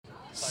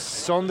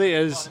Sunday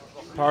is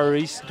Power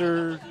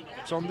Easter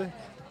Sunday.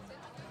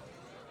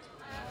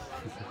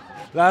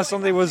 Last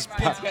Sunday was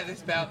Let's get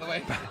this bit out of the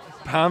way.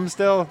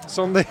 Palmstill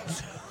Sunday.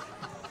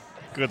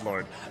 Good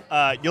Lord.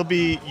 You'll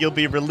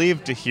be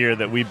relieved to hear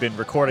that we've been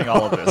recording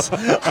all of this.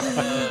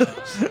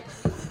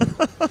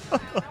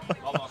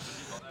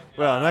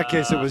 Well, in that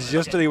case, it was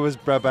yesterday was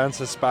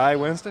Brabantse Spy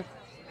Wednesday.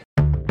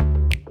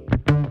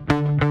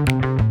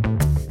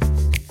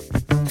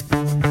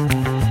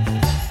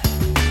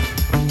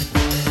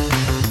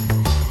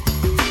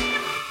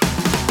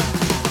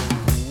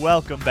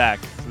 Welcome back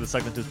to the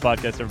Cycling Tips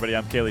Podcast, everybody.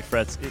 I'm Kaylee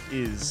Fretz.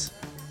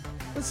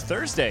 It's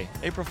Thursday,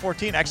 April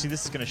 14th. Actually,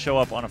 this is going to show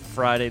up on a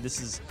Friday.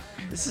 This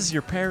is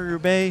your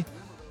Paris-Roubaix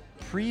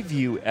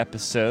preview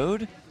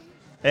episode,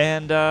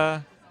 and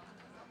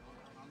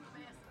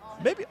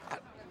maybe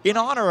in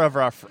honor of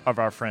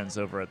our friends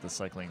over at the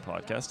Cycling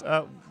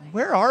Podcast,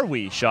 where are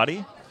we,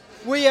 Shadi?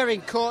 We are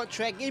in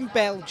Kortrijk in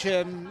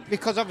Belgium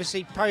because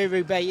obviously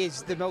Paris-Roubaix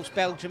is the most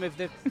Belgium of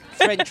the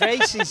French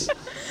races.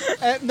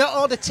 Not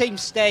all the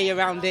teams stay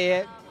around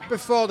here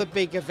before the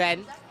big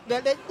event.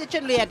 They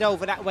generally head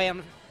over that way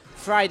on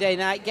Friday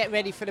night, get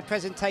ready for the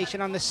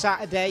presentation on the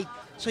Saturday.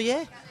 So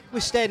yeah, we're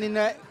staying in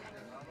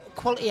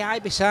Quality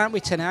Ibis, aren't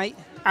we, tonight?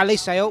 At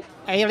least I hope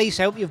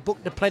you've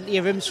booked plenty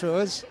of rooms for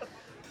us.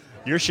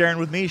 You're sharing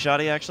with me,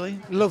 Shadi, actually.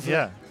 Lovely.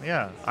 Yeah.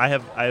 I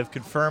have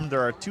confirmed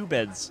there are 2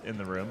 beds in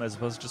the room as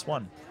opposed to just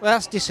 1. Well,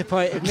 that's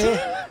disappointing me.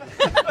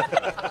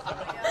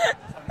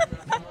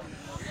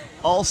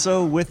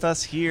 Also with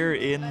us here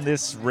in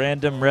this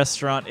random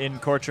restaurant in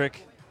Kortrijk,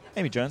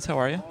 Amy Jones, how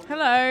are you?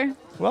 Hello.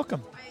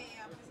 Welcome.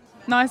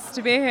 Nice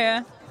to be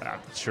here.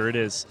 Sure it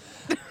is.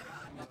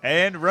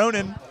 And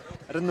Ronan.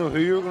 I didn't know who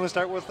you were going to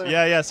start with there.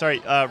 Yeah, sorry.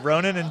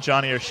 Ronan and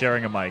Johnny are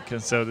sharing a mic,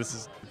 and so this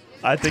is...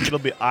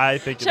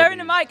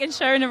 Sharing a mic and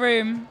sharing a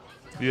room.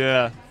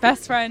 Yeah.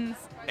 Best friends.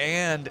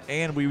 And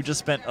we just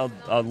spent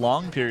a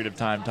long period of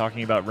time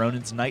talking about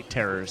Ronan's night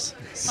terrors.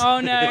 Oh,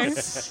 no.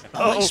 It's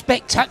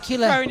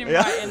spectacular. Throwing him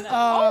right in there.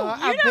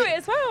 You know it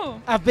as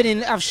well.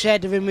 I've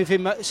shared a room with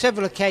him on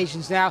several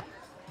occasions now.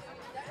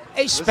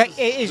 It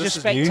is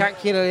just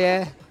spectacular,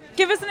 yeah.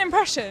 Give us an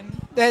impression.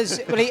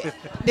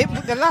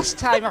 The last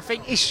time I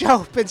think he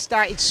showed up and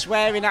started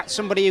swearing at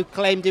somebody who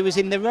claimed he was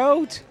in the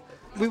road.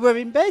 We were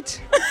in bed.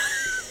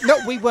 No,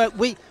 we weren't.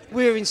 We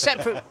were in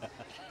separate.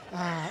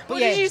 What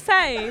did you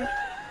say?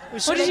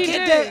 What did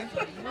you do?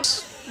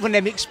 One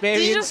of them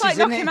experiences. Did you just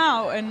knock him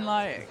out and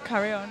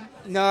carry on?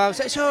 No, I was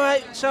like, it's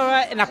all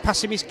right. And I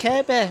passed him his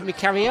Care Bear and we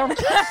carry on.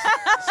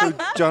 So,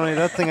 Johnny,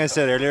 that thing I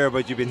said earlier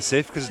about you being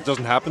safe because it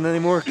doesn't happen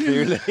anymore,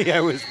 clearly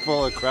I was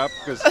full of crap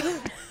because...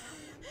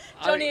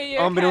 Johnny, are you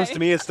unbeknownst okay? to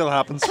me, it still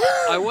happens.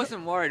 I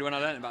wasn't worried when I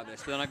learned about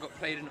this, but then I got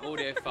played an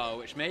audio file,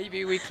 which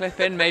maybe we clip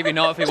in, maybe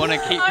not if we want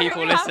to keep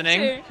people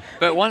listening.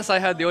 But once I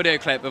heard the audio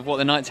clip of what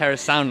the night terrors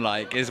sound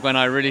like is when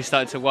I really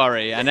started to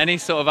worry, and any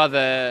sort of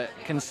other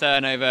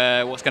concern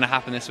over what's going to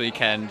happen this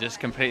weekend just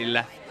completely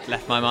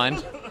left my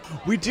mind.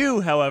 We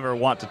do, however,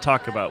 want to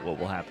talk about what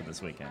will happen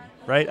this weekend,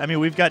 right? I mean,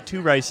 we've got 2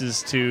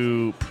 races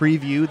to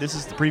preview. This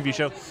is the preview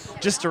show.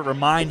 Just to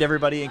remind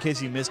everybody, in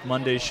case you missed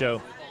Monday's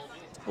show,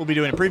 we'll be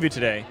doing a preview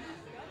today.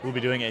 We'll be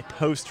doing a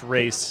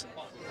post-race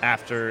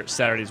after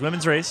Saturday's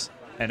women's race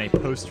and a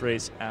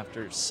post-race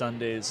after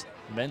Sunday's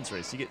men's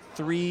race. You get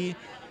 3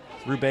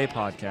 Roubaix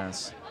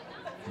podcasts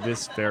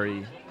this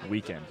very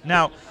weekend.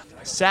 Now,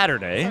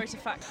 Saturday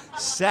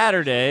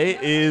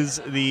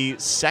is the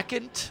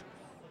second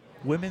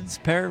women's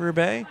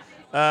Paris-Roubaix.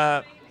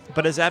 But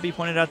as Abby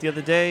pointed out the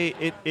other day,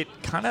 it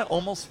kind of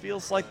almost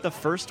feels like the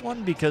first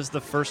one because the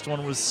first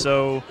one was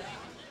so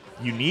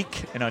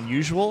unique and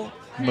unusual.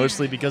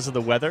 Mostly because of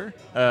the weather.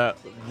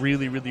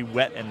 Really, really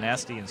wet and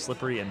nasty and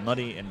slippery and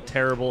muddy and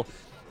terrible.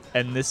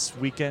 And this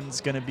weekend's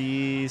going to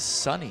be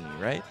sunny,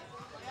 right?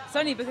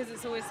 Sunny because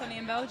it's always sunny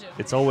in Belgium.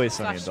 It's always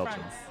sunny in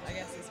Belgium. France, I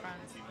guess it's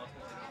France.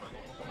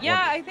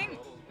 Yeah, I think,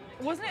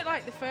 wasn't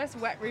it the first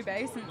wet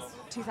Roubaix since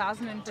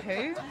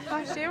 2002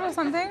 last year or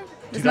something?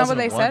 Isn't that what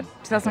they said?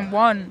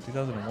 2001.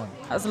 2001.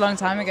 That was a long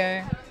time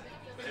ago.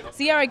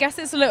 So yeah, I guess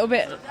it's a little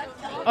bit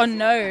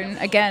unknown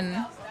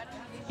again.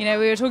 You know,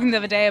 we were talking the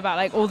other day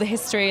about all the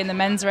history in the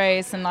men's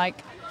race, and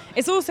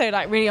it's also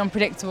really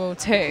unpredictable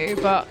too.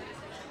 But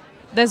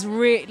there's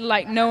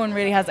no one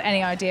really has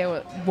any idea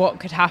what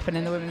could happen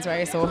in the women's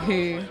race or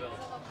who.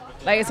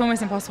 It's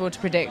almost impossible to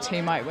predict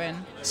who might win.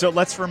 So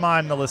let's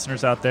remind the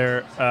listeners out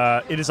there,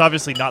 it is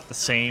obviously not the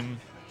same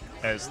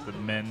as the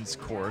men's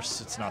course.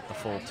 It's not the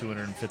full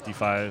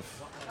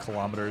 255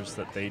 kilometers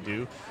that they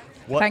do.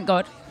 Thank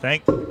God.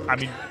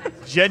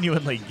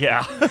 Genuinely,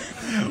 yeah.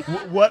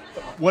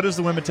 What is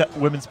the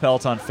women's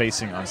peloton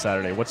facing on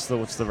Saturday? What's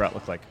the route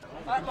look like?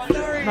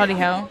 Bloody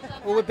hell.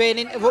 Well, we're being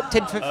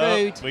interrupted for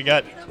food. We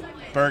got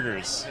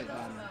burgers.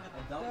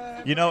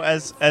 You know,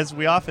 as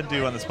we often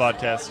do on this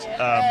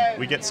podcast,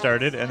 we get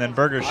started and then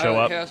burgers show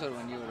up.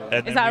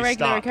 And is that a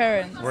regular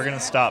occurrence? We're going to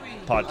stop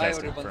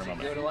podcasting for a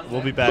moment.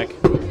 We'll be back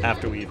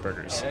after we eat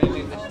burgers.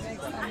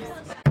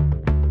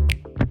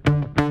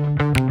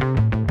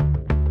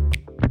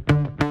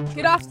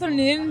 Good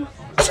afternoon.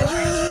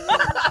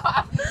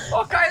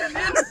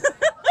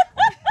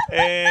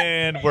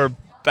 And we're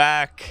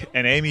back.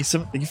 And Amy,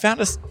 you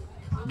found us.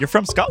 You're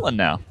from Scotland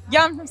now.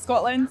 Yeah, I'm from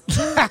Scotland.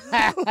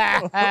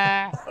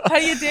 How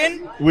you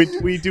doing?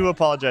 We do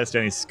apologize to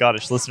any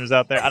Scottish listeners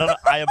out there. I don't know.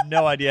 I have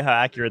no idea how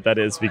accurate that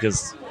is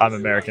because I'm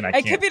American.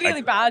 It could be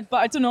really bad, but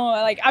I don't know.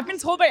 Like, I've been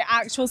told by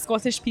actual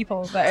Scottish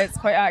people that it's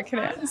quite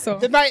accurate. So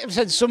They might have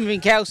said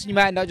something else and you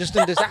might not just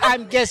understand.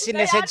 I'm guessing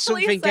they said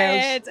actually something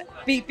else. said,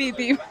 beep, beep,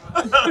 beep.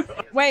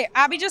 Wait,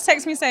 Abby just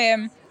texted me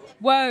saying,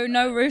 whoa,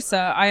 no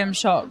Rusa, I am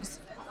shocked.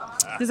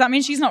 Does that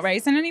mean she's not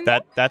racing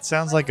anymore? That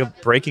sounds like a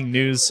breaking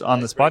news on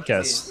this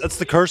podcast. That's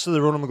the curse of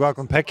the Ronan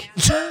McLaughlin pick.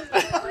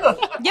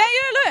 Yeah,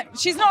 look,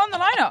 she's not on the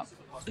lineup.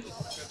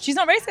 She's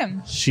not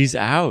racing. She's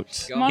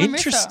out. Mona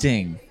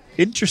Interesting.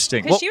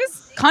 Because Well, she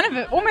was kind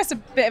of almost a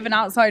bit of an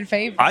outside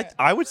favourite.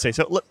 I would say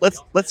so.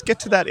 Let's get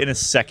to that in a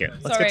second.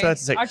 Let's get to that in a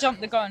second. I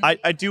jumped the gun.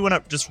 I do want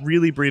to just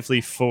really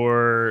briefly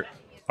for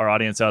our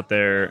audience out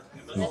there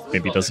who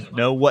maybe doesn't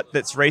know what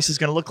this race is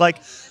going to look like,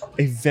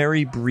 a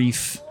very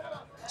brief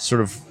sort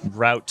of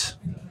route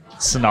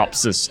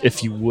synopsis,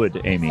 if you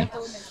would, Amy.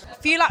 A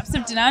few laps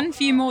of Denan,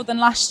 few more than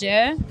last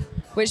year,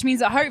 which means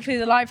that hopefully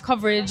the live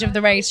coverage of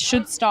the race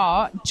should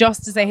start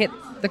just as they hit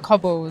the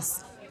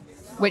cobbles,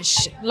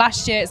 which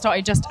last year it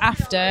started just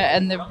after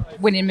and the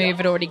winning move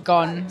had already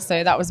gone,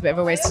 so that was a bit of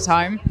a waste of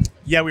time.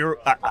 Yeah, we were.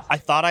 I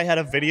thought I had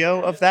a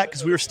video of that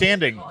because we were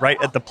standing right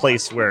at the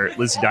place where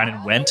Lizzie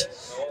Dinan went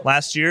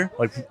last year,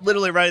 like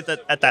literally right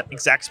at that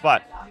exact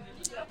spot.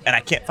 And I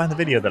can't find the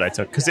video that I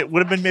took because it would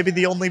have been maybe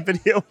the only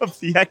video of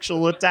the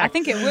actual attack. I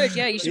think it would,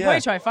 yeah. You should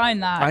probably try to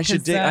find that. I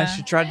should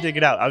try to dig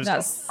it out.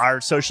 That's- Our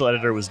social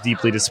editor was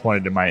deeply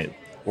disappointed in my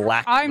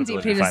lack. I'm of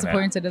ability deeply to find that.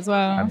 disappointed as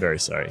well. I'm very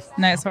sorry.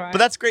 No, it's all right. But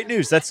that's great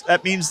news.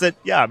 That means that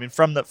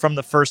from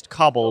the first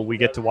cobble we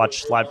get to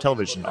watch live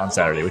television on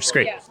Saturday, which is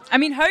great. I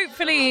mean,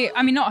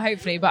 not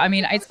hopefully, but I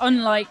mean, it's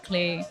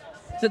unlikely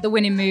that the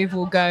winning move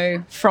will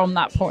go from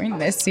that point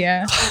this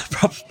year.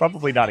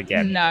 Probably not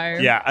again. No.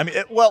 Yeah, I mean,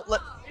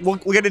 we'll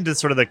get into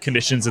sort of the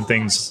conditions and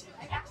things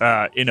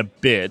in a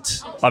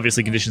bit.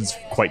 Obviously, conditions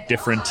quite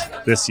different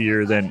this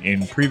year than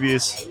in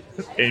previous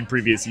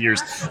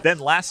years. Then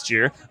last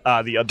year,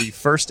 the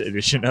first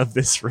edition of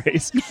this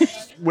race.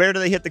 Where do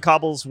they hit the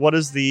cobbles? What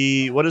is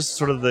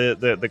sort of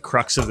the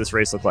crux of this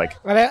race look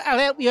like? Well, I'll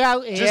help you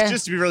out here.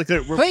 Just to be really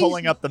clear, we're Please.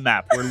 pulling up the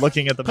map. We're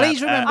looking at the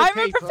Please map. remember- I'm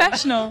a people.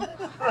 professional.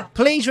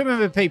 Please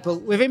remember, people,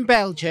 within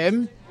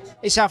Belgium,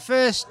 it's our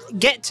first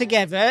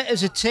get-together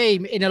as a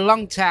team in a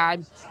long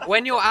time.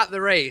 When you're at the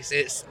race,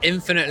 it's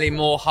infinitely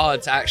more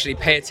hard to actually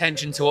pay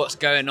attention to what's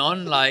going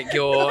on. Like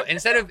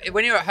instead of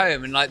when you're at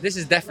home, and like this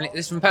is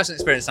from personal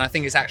experience, and I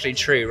think it's actually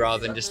true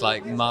rather than just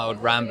like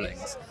mild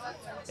ramblings.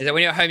 Is that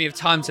when you're at home, you have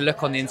time to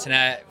look on the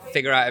internet,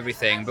 figure out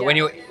everything. But when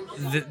you're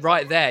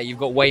right there, you've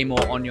got way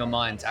more on your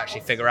mind to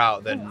actually figure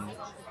out than.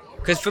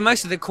 Because for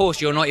most of the course,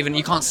 you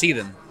can't see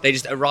them. They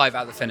just arrive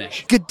at the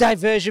finish. Good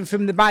diversion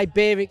from my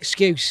beer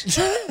excuse.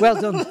 Well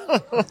done.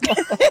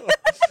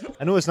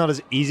 I know it's not as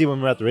easy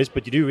when we're at the race,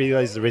 but you do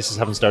realise the races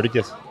haven't started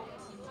yet.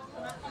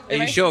 Are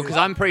you sure? Because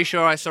I'm pretty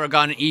sure I saw a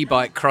guy on an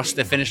e-bike cross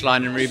the finish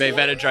line in Roubaix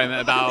Velodrome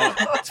at about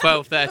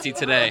 12:30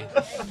 today.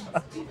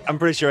 I'm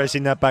pretty sure I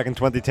seen that back in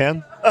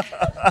 2010.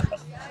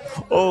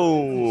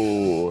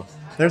 Oh,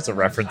 there's a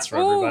reference for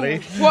Ooh,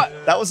 everybody. what?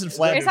 That was in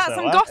Flanders. Is that though,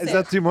 some huh? gossip? Is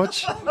that too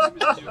much?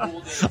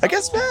 I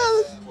guess,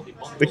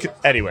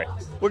 anyway,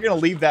 we're going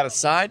to leave that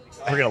aside.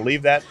 We're going to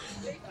leave that.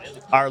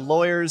 Our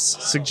lawyers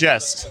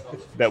suggest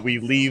that we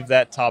leave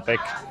that topic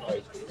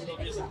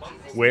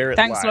where it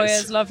Thanks, lies.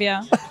 lawyers. Love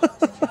ya.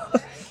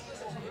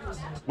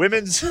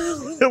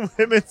 The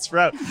women's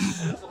route.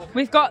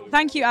 We've got,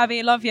 thank you,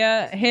 Abby. Love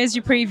ya. Here's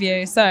your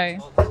preview. So,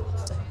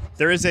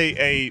 There is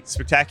a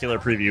spectacular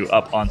preview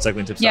up on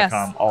cyclingtips.com Yes.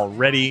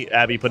 already.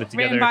 Abby put it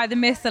together. written by the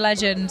myth, the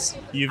legend,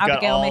 You've Abigail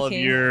got all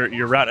Mickey. of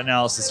your route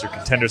analysis, your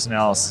contenders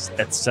analysis,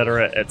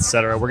 etc.,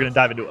 etc. We're going to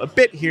dive into a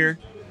bit here,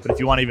 but if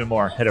you want even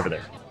more, head over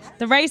there.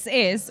 The race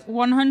is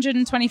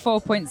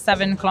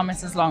 124.7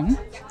 kilometers long,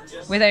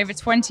 with over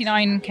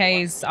 29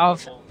 k's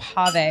of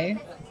pave,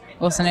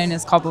 also known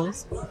as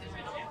cobbles.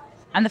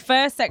 And the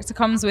first sector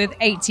comes with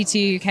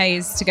 82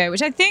 k's to go,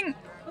 which I think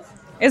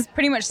is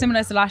pretty much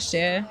similar to last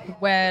year,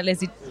 where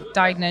Lizzie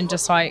Deignan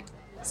just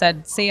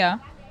said, "See ya."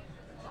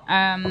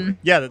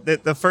 Yeah,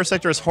 the first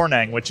sector is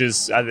Hornang, which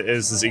is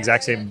the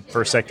exact same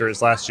first sector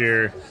as last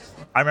year.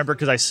 I remember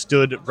because I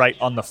stood right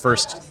on the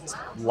first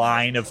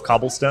line of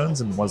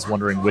cobblestones and was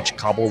wondering which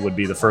cobble would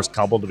be the first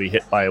cobble to be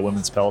hit by a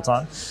women's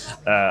peloton.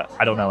 I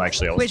don't know,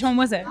 actually. Which one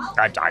was it?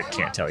 I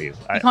can't tell you.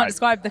 You can't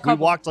describe the We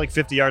cobble. walked like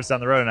 50 yards down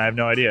the road, and I have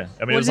no idea.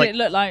 I mean, What did it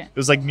look like? It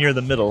was like near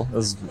the middle. It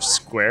was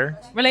square.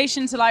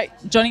 Relation to like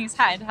Johnny's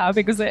head, how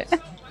big was it?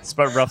 It's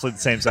about roughly the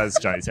same size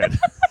as Johnny's head.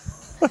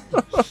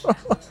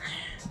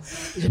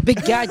 He's a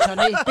big guy,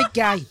 Johnny. Big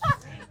guy.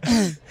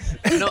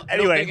 Not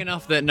Anyway. big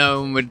enough that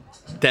no one would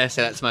dare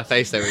say that to my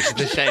face, though, which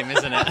is a shame,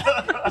 isn't it?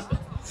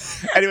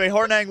 Anyway,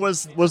 Hornang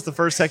was the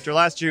first sector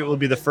last year. It will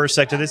be the first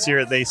sector this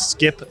year. They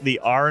skip the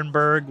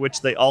Arenberg,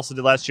 which they also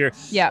did last year.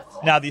 Yeah.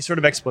 Now, the sort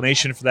of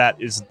explanation for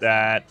that is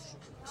that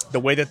the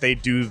way that they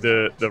do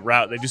the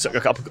route, they do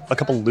a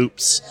couple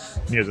loops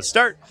near the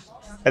start,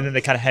 and then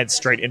they kind of head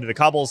straight into the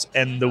cobbles,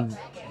 and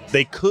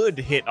they could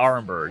hit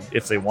Arenberg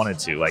if they wanted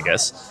to, I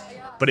guess.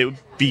 But it would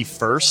be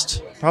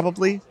first,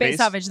 probably. Bit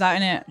savage,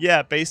 that, innit?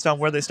 Yeah, based on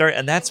where they start,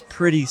 and that's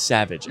pretty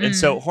savage. And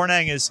so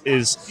Hornang is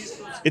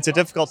it's a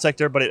difficult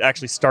sector, but it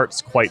actually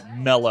starts quite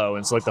mellow,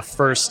 and so like the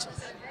first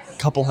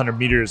couple hundred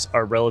meters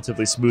are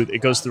relatively smooth. It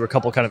goes through a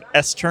couple kind of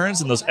S-turns,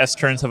 and those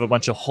S-turns have a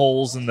bunch of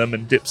holes in them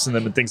and dips in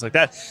them and things like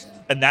that.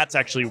 And that's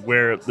actually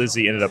where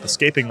Lizzie ended up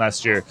escaping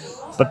last year.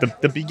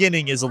 But the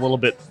beginning is a little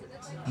bit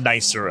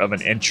nicer of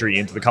an entry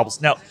into the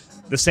cobbles. Now,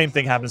 the same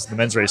thing happens in the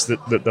men's race.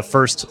 The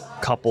first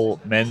couple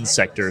men's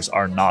sectors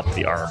are not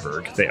the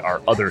Arenberg. They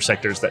are other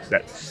sectors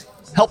that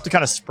help to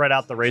kind of spread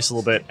out the race a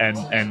little bit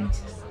and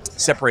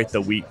separate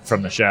the wheat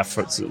from the chaff,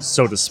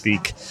 so to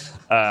speak.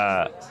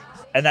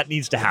 And that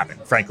needs to happen,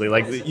 frankly.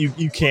 Like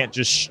you can't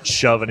just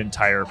shove an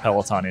entire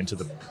peloton into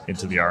the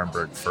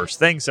Arenberg first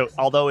thing. So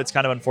although it's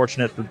kind of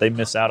unfortunate that they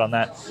miss out on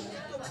that,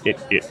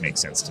 it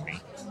makes sense to me.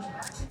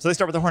 So they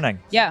start with the Hornang.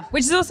 Yeah,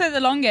 which is also the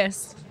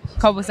longest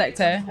cobble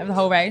sector of the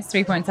whole race,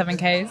 3.7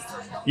 Ks.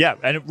 Yeah,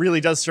 and it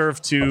really does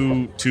serve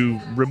to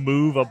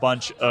remove a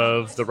bunch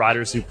of the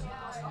riders who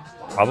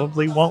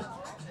probably won't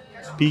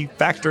be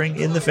factoring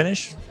in the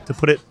finish, to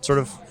put it sort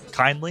of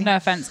kindly. No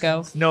offense,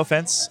 girls. No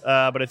offense,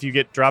 but if you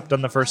get dropped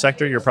on the first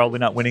sector, you're probably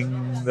not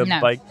winning the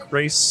bike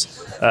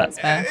race. That's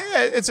fair.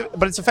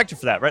 But it's effective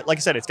for that, right? Like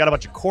I said, it's got a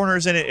bunch of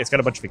corners in it. It's got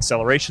a bunch of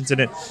accelerations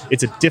in it.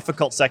 It's a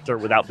difficult sector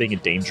without being a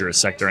dangerous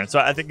sector. And so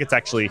I think it's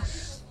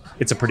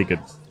a pretty good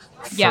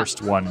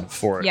first one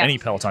for any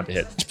peloton to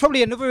hit. It's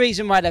probably another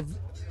reason why they've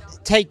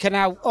taken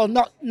out or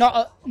not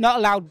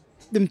allowed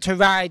them to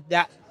ride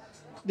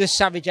the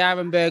Savage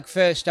Arenberg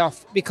first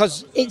off,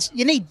 because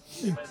you need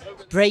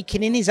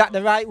breaking in. Is that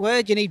the right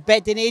word? You need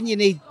bedding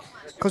in.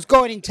 Because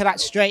going into that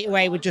straight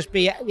away would just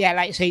be like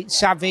I say,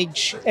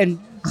 savage and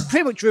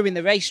pretty much ruin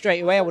the race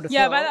straight away. I would have thought.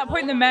 Yeah, by that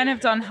point the men have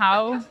done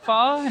how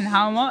far and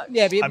how much?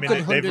 Yeah, they've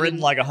ridden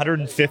like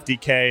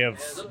 150k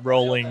of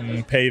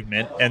rolling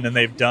pavement, and then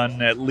they've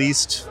done at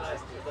least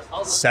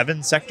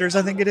 7 sectors,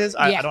 I think it is.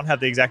 I don't have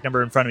the exact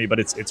number in front of me, but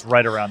it's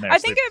right around there. I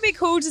think it would be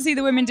cool to see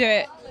the women do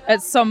it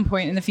at some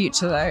point in the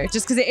future, though,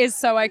 just because it is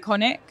so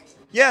iconic.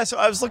 Yeah, so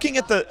I was looking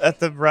at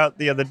the route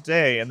the other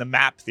day and the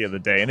map the other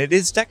day, and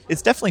it's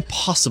definitely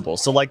possible.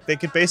 So like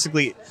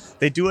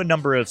they do a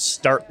number of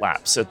start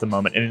laps at the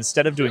moment, and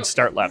instead of doing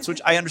start laps,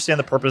 which I understand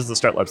the purpose of the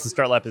start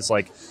laps is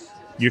like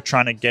you're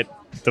trying to get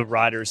the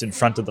riders in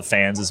front of the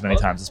fans as many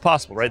times as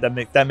possible, right?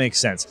 That makes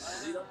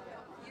sense.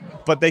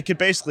 But they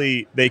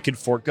could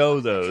forego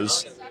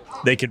those.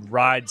 They could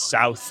ride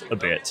south a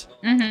bit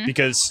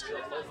because,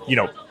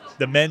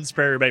 the men's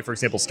Paris-Roubaix, for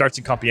example, starts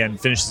in Compiègne,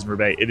 finishes in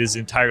Roubaix. It is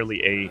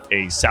entirely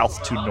a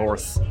south to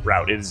north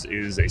route. It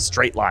is a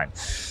straight line.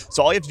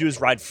 So all you have to do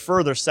is ride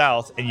further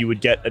south, and you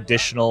would get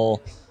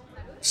additional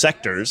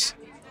sectors,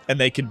 and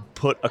they could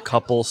put a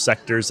couple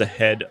sectors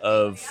ahead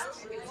of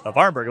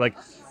Arenberg. Like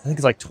I think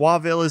it's like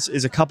Troisville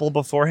is a couple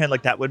beforehand.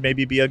 Like that would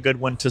maybe be a good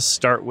one to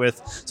start with.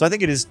 So I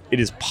think it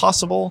is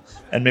possible,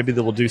 and maybe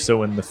they will do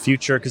so in the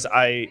future, because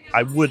I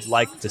would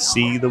like to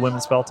see the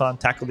women's peloton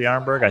tackle the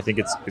Arenberg. I think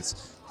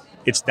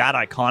it's that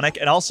iconic,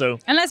 and also.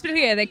 And let's be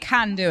clear, they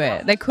can do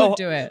it. They could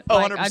do it.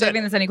 Like, 100%. I don't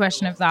think there's any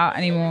question of that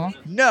anymore.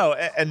 No,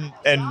 and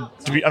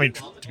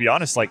to be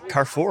honest, like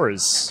Carrefour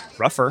is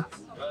rougher,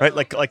 right?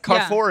 Like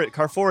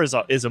Carrefour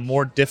is a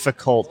more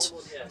difficult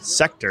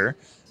sector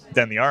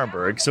than the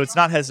Arenberg, so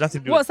has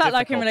nothing to do with What's that difficulty.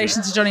 like in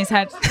relation to Johnny's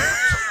head?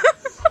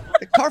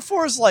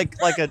 Carrefour is like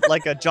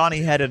a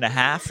Johnny head and a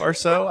half or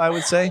so, I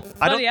would say.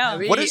 Are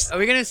we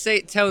going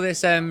to tell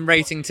this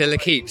rating to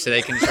L'Equipe so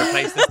they can just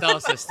replace the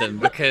star system?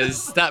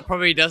 Because that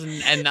probably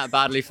doesn't end that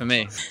badly for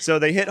me. So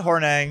they hit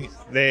Hornang.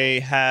 They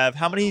have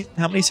how many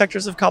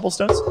sectors of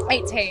cobblestones?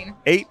 18.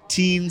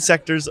 18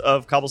 sectors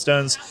of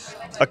cobblestones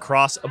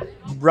across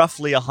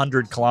roughly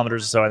 100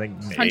 kilometers or so, I think.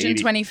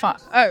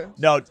 125. Oh.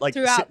 No, like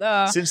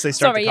throughout since they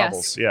started the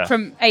cobbles. Yes. Yeah.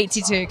 From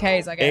 82 Ks,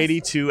 I guess.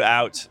 82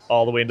 out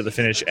all the way into the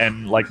finish.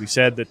 And like we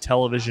said, the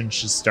television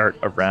should start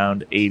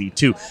around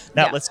 82.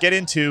 Now, let's get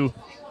into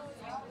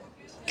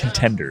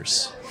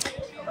contenders.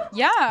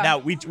 Yeah. Now,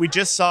 we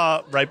just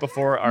saw right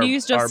before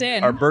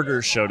our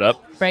burgers showed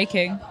up.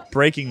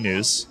 Breaking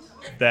news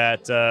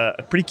that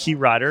a pretty key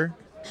rider.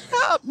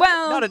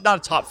 Not a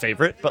top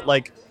favorite, but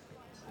like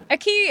a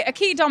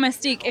key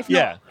domestique, if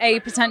not a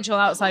potential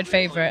outside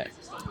favorite,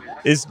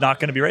 is not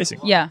going to be racing.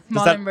 Yeah,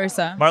 Marlen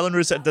Reusser. Marlen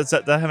Reusser, does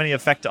that have any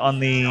effect on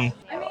the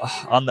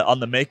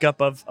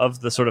makeup of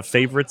the sort of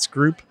favorites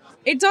group?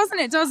 It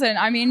doesn't.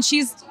 I mean,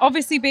 she's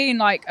obviously been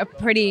like a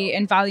pretty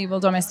invaluable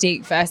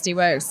domestique for SD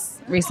Worx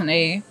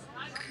recently,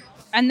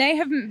 and they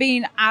haven't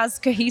been as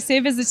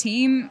cohesive as a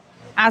team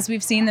as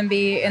we've seen them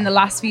be in the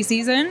last few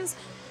seasons.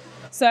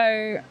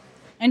 So,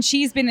 and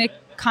she's been a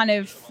kind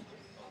of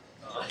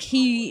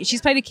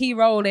She's played a key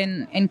role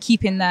in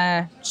keeping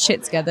their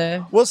shit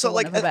together. Well, so for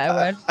like, want of a better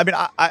word. I mean,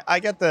 I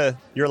get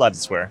you're allowed to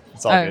swear.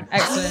 It's all Oh, good.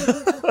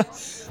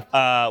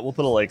 excellent. We'll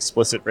put a little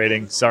explicit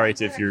rating. Sorry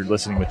if you're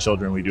listening with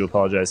children. We do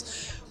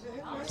apologize.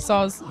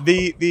 Soz.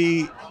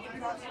 The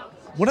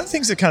one of the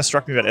things that kind of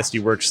struck me about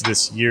SD Works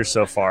this year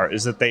so far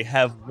is that they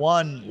have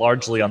won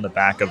largely on the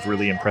back of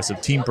really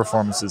impressive team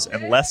performances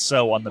and less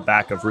so on the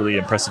back of really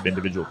impressive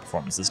individual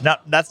performances.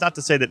 That's not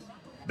to say that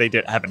they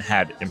haven't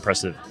had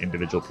impressive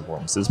individual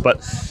performances,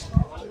 but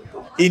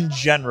in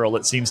general,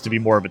 it seems to be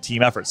more of a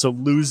team effort. So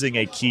losing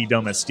a key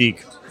domestique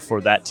for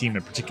that team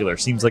in particular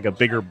seems like a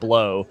bigger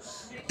blow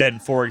than,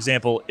 for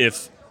example,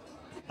 if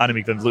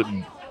Annemiek van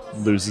Vleuten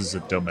loses a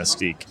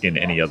domestique in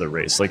any other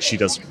race. Like, she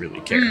doesn't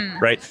really care,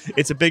 right?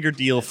 It's a bigger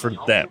deal for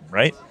them,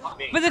 right?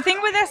 But the thing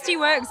with SD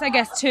Works, I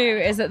guess, too,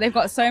 is that they've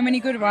got so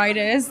many good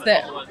riders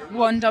that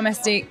one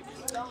domestique.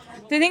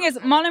 The thing is,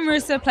 Marlon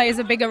Russa plays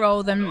a bigger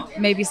role than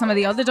maybe some of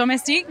the other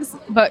domestiques,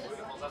 but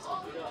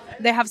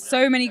they have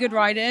so many good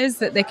riders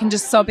that they can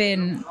just sub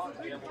in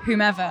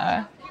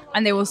whomever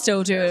and they will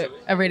still do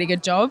a really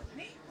good job.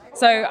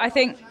 So I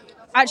think,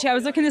 actually, I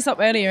was looking this up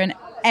earlier, and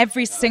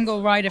every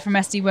single rider from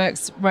SD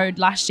Works rode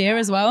last year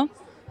as well.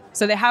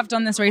 So they have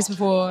done this race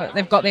before.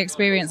 They've got the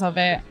experience of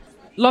it.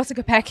 Lotte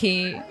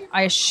Kopecky,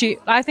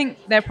 I think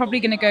they're probably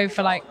going to go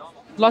for like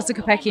Lotte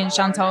Kopecky and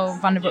Chantal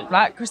van der Broek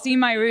Black. Christine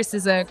Mayrus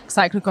is a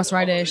cyclocross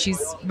rider.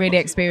 She's really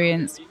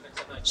experienced.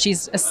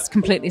 She's a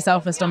completely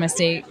selfless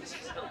domestique.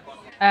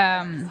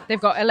 They've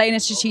got Elena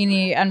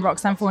Cecchini and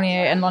Roxanne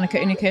Fournier and Monica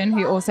Uniken,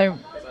 who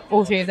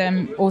all three of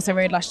them also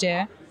rode last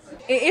year.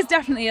 It is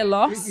definitely a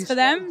loss for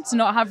them to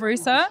not have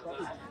Russa,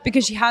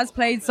 because she has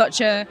played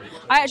such a...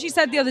 I actually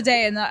said the other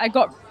day, and I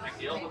got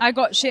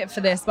shit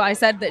for this, but I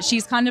said that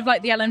she's kind of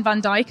like the Ellen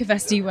Van Dijk of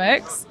SD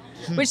Works,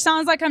 which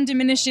sounds like I'm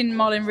diminishing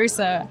Marlon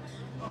Russa,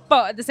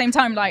 but at the same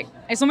time, like,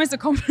 it's almost a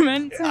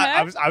compliment to her.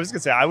 I was going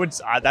to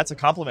say, that's a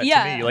compliment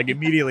to me. Like,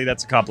 immediately,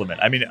 that's a compliment.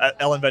 I mean,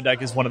 Ellen Van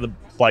Dijk is one of the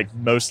like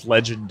most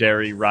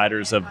legendary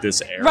riders of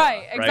this era.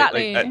 Right,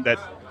 exactly. Like,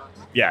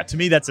 yeah, to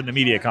me, that's an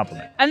immediate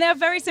compliment. And they have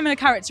very similar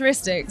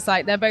characteristics.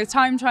 Like, they're both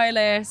time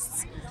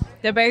trialists.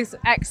 They're both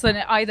excellent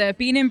at either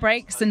being in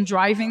breaks and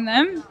driving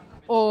them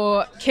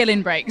or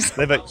killing breaks.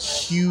 They have a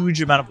huge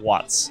amount of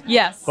watts.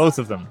 Yes. Both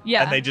of them.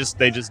 Yeah. And they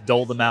just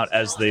dole them out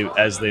as they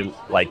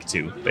like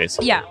to,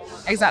 basically. Yeah,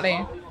 exactly.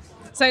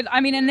 So, I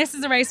mean, and this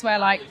is a race where,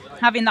 like,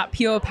 having that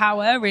pure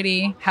power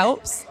really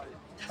helps.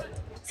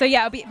 So,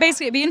 yeah,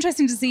 it'd be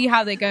interesting to see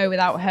how they go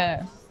without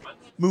her.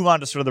 Move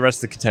on to sort of the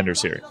rest of the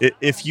contenders here.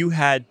 If you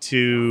had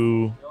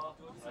to,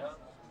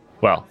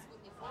 well,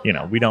 you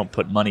know, we don't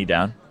put money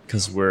down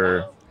because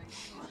we're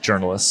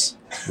journalists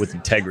with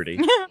integrity.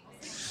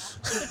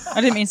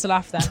 I didn't mean to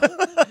laugh then.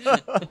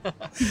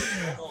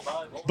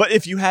 But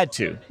if you had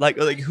to, like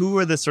who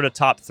are the sort of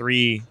top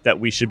three that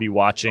we should be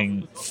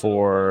watching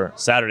for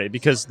Saturday?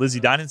 Because Lizzie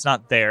Dinan's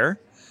not there.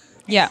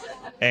 Yeah.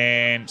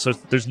 And so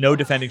there's no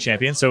defending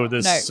champion. So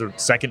this sort of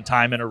second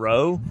time in a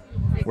row,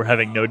 we're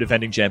having no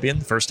defending champion.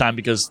 First time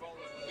because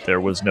there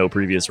was no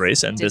previous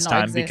race, and this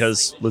time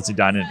because Lizzie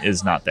Dinan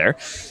is not there.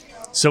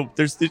 So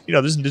there's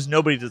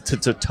nobody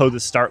to toe the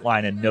start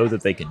line and know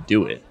that they can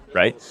do it,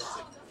 right?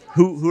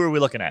 Who are we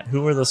looking at?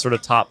 Who are the sort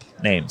of top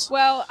names?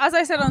 Well, as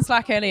I said on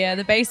Slack earlier,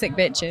 the basic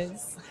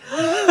bitches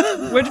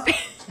would be...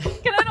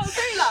 Can I not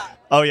say that?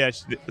 Oh, yeah.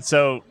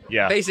 So,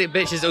 yeah. Basic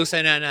bitch is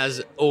also known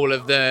as all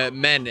of the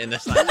men in the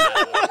Slack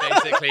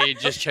channel. Basically,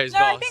 just chose No,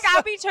 boss. I think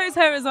Abby chose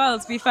her as well,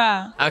 to be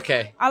fair.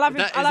 Okay. I'll have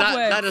words.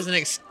 That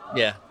doesn't...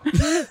 yeah.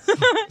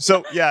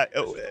 So, yeah,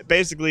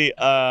 basically,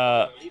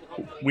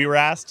 we were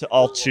asked to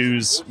all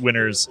choose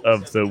winners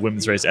of the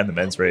women's race and the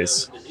men's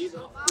race.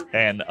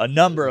 And a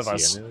number of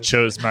us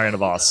chose Marianne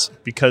Vos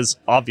because,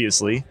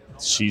 obviously,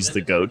 she's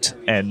the GOAT,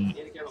 and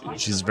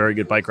she's a very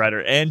good bike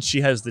rider, and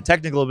she has the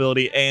technical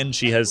ability, and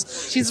she's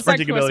the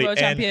sprinting ability, world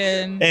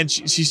champion. and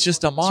she's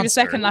just a monster. She was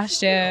second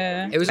last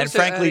year. It was And also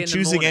frankly, early in the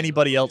choosing morning.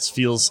 anybody else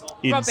feels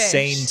insane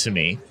Rubbish. to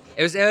me.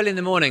 It was early in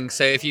the morning,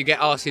 so if you get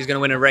asked who's going to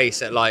win a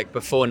race at like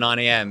before 9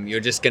 a.m., you're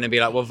just going to be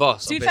like, well,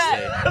 Vos, To be obviously.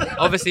 fair-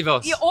 Obviously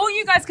Vos. Or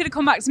you guys could have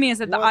come back to me and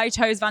said that I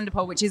chose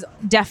Vanderpool, which is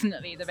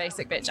definitely the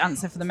basic bitch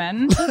answer for the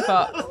men.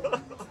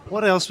 But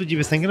What else would you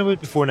be thinking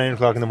about before 9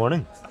 o'clock in the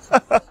morning?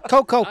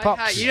 Cocoa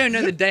Pops. You don't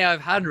know the day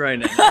I've had,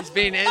 Ronan.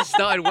 It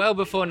started well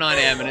before 9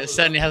 a.m. and it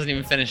certainly hasn't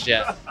even finished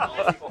yet.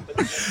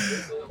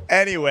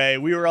 Anyway,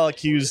 we were all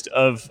accused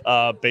of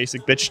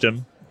basic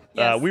bitchdom.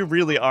 Yes. We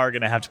really are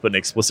going to have to put an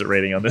explicit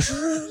rating on this,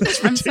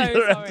 this I'm so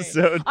particular sorry.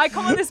 episode. I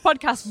come on this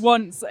podcast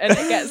once and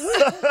it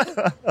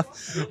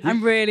gets...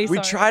 I'm really sorry.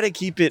 We try to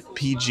keep it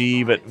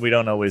PG, but we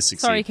don't always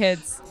succeed. Sorry,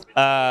 kids.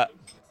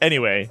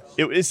 Anyway,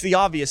 it's the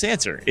obvious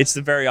answer. It's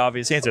the very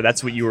obvious answer.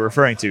 That's what you were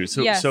referring to.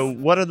 So, Yes. so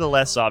what are the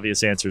less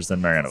obvious answers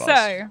than Marianne Vos?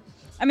 So,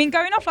 I mean,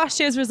 going off last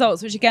year's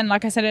results, which again,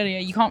 like I said earlier,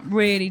 you can't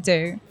really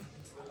do.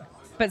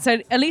 But so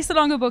Elisa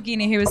Longo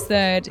Borghini, who was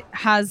third,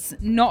 has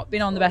not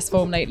been on the best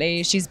form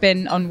lately. She's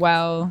been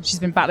unwell. She's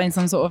been battling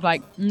some sort of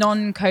like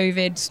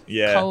non-COVID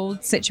Yeah.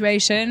 cold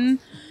situation.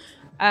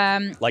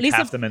 Like Lisa,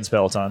 half the men's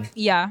peloton.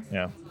 yeah.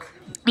 Yeah.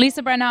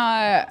 Lisa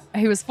Brenner,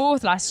 who was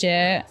 4th last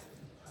year,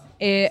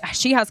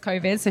 she has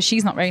COVID, so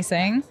she's not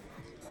racing.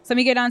 So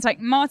we go down to like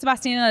Marta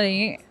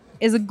Bastianelli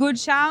is a good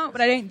shout,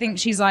 but I don't think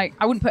she's like,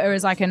 I wouldn't put her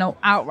as like an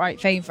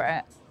outright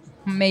favourite.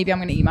 Maybe I'm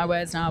going to eat my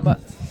words now, but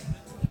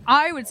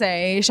I would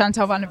say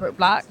Chantal van der Broek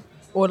Black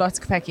or Lotte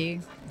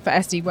Kopecky for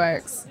SD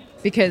Works,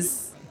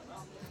 because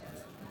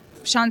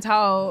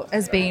Chantal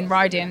has been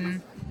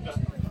riding,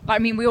 I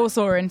mean, we all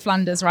saw her in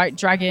Flanders, right?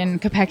 Dragging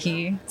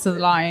Kopecky to the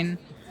line.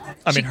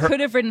 I mean, She could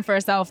have ridden for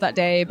herself that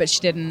day, but she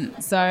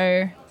didn't.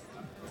 So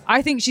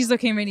I think she's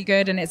looking really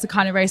good, and it's the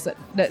kind of race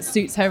that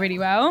suits her really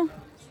well.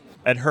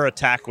 and her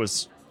attack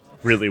was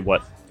really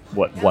what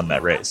won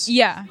that race.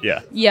 Yeah.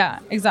 Yeah. Yeah,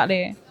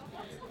 exactly.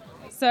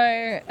 So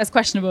as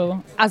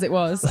questionable as it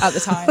was at the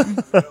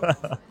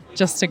time,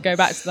 just to go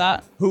back to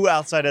that. Who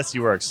outside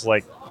SD Works?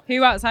 Like,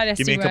 Who outside SD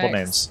give me a couple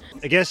Works? names.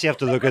 I guess you have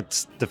to look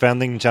at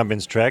defending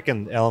champions Trek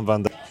and Ellen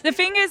van der. The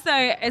thing is,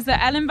 though, is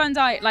that Ellen Van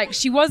Dijk, like,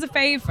 she was a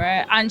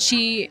favourite, and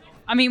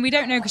we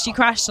don't know because she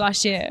crashed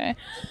last year,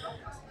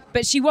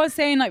 but she was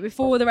saying, like,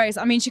 before the race,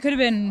 she could have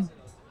been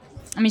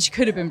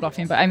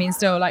bluffing, but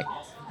still, like,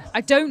 I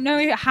don't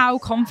know how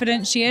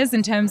confident she is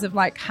in terms of,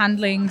 like,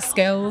 handling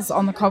skills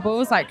on the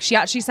cobbles. Like, she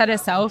actually said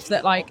herself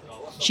that, like,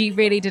 she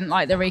really didn't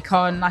like the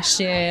recon last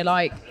year.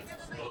 Like,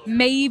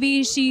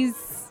 maybe she's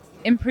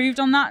improved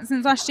on that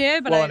since last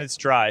year, but And it's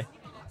dry.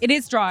 it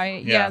is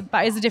dry. Yeah. Yeah,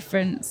 that is a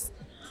difference.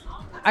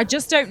 I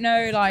just don't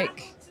know,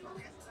 like...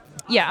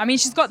 Yeah,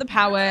 she's got the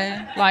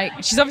power. Like,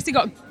 she's obviously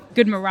got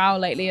good morale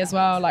lately as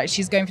well. Like,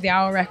 she's going for the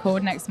hour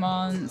record next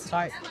month.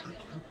 Like,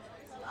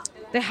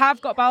 they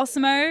have got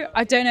Balsamo.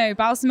 I don't know.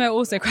 Balsamo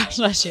also crashed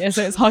last year,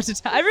 so it's hard to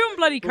tell. Everyone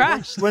bloody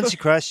crashed. When she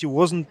crashed, she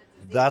wasn't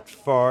that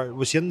far.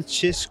 Was she in the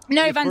chase?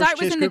 No, the Van first Dijk was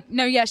chase in the... group?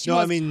 No, yeah, she No,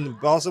 was. I mean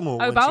Balsamo. Oh,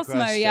 when she Balsamo,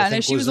 crashed, yeah. I No,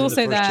 think she was in the also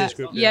first there. chase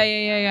group,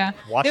 Yeah.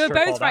 Watched They were her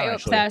fall both right down, up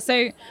actually. there.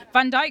 So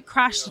Van Dijk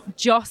crashed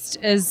just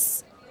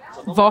as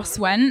Voss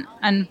went,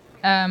 and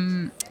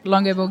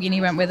Longo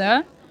Borghini went with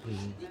her.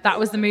 That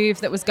was the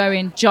move that was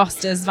going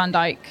just as Van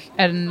Dijk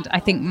and I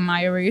think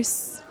Maya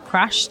Roos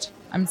crashed.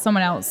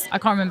 Someone else. I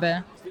can't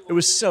remember. It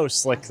was so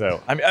slick,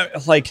 though.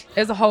 It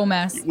was a whole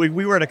mess. we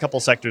were in a couple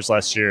sectors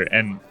last year,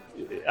 and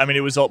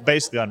it was all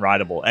basically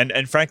unrideable.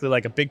 And frankly,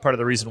 like, a big part of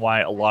the reason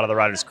why a lot of the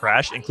riders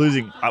crashed,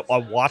 including I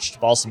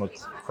watched Balsamo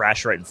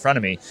crash right in front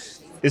of me,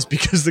 is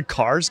because the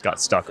cars got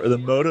stuck or the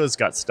motos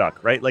got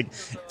stuck, right? Like,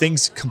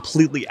 things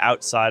completely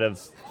outside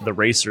of the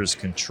racer's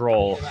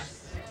control.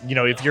 You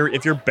know, if you're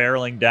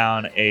barreling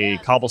down a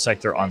cobble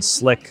sector on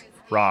slick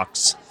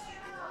rocks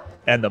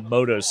and the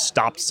moto's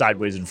stopped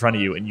sideways in front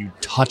of you and you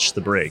touch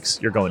the brakes,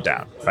 you're going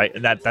down, right?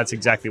 And that's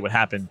exactly what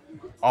happened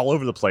all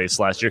over the place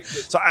last year.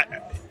 So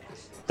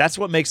that's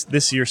what makes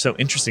this year so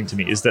interesting to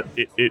me, is that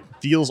it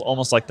feels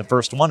almost like the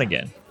first one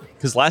again.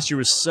 Because last year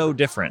was so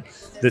different,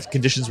 the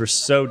conditions were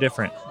so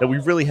different, that we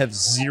really have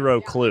zero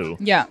clue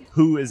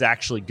who is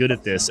actually good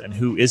at this and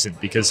who isn't.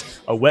 Because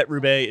a wet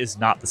Roubaix is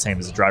not the same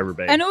as a dry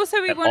Roubaix. And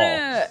also we want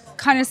to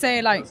kind of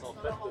say, like,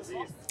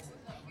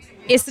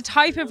 it's the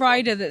type of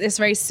rider that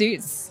this race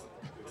suits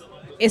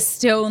is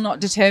still not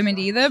determined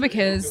either,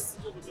 because,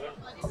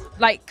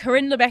 like,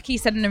 Corinne Lebecki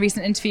said in a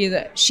recent interview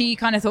that she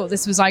kind of thought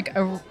this was like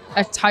a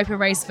type of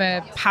race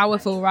for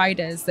powerful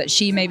riders that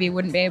she maybe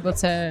wouldn't be able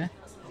to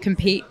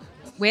compete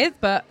with,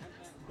 but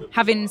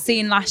having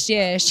seen last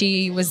year,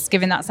 she was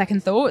giving that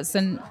second thoughts.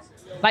 And,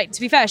 like, to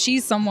be fair,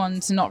 she's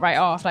someone to not write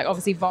off. Like,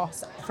 obviously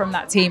Voss from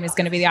that team is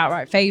going to be the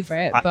outright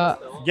favourite,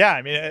 but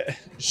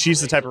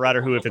she's the type of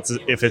rider who,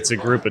 if it's a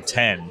group of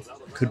 10,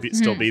 could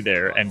still be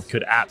there and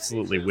could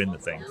absolutely win the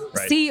thing,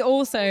 right? See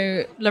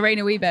also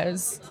Lorena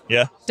Wiebes.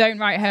 Yeah. Don't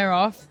write her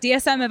off.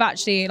 DSM have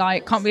actually,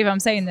 like, can't believe I'm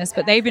saying this,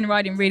 but they've been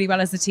riding really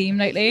well as a team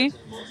lately.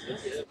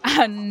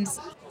 And is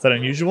that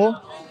unusual?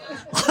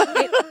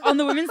 on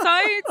the women's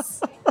side,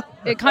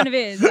 it kind of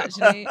is,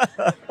 actually.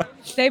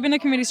 They've been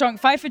looking really strong.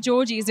 Fight for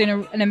Georgie is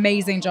doing an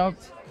amazing job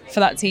for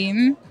that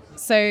team.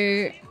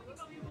 So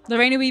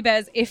Lorena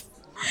Wiebes, if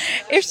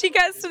she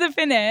gets to the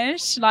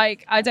finish,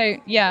 like,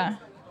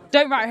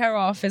 don't write her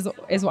off is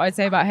what I'd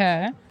say about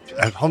her.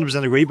 I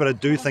 100% agree, but I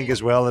do think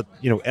as well that,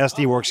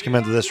 SD Works came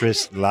into this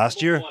race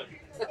last year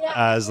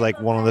as like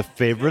one of the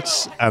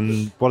favourites,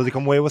 and what did they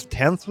come away with?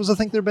 10th was, I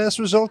think, their best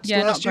result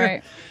last year.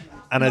 Great.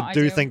 And Not I do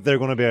ideal. think they're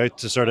going to be out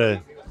to sort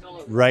of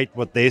right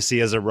what they see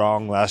as a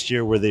wrong last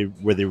year, where they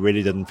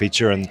really didn't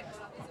feature, and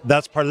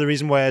that's part of the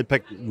reason why I'd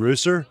picked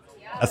Rooser.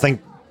 I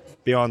think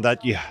beyond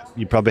that, you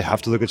probably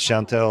have to look at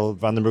Chantal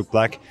van der Broek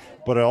Black,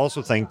 but I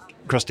also think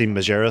Christine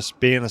Majerus,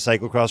 being a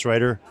cyclocross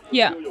rider,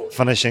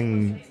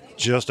 finishing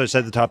just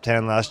outside the top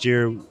 10 last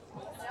year.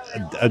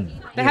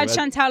 They had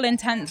Chantal in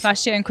 10th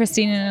last year and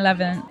Christine in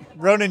 11th.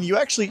 Ronan, you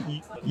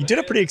did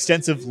a pretty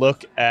extensive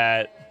look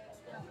at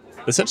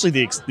essentially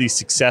the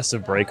success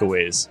of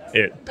breakaways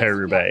at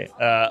Paris-Roubaix.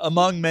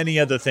 Among many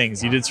other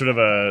things, you did sort of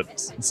a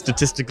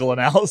statistical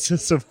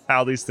analysis of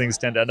how these things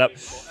tend to end up.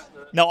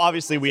 Now,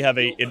 obviously, we have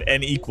an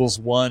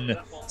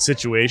N=1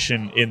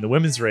 situation in the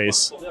women's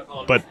race,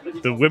 but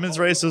the women's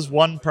race is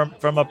won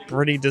from a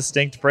pretty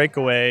distinct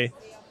breakaway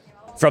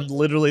from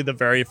literally the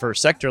very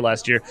first sector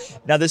last year.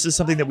 Now, this is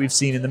something that we've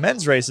seen in the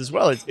men's race as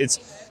well.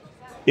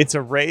 It's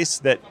a race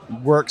that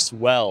works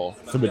well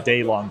for the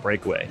day-long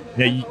breakaway.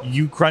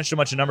 You crunched a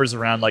bunch of numbers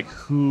around like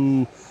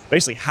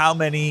how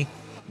many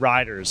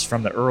riders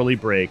from the early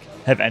break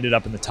have ended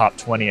up in the top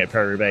 20 at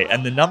Paris-Roubaix,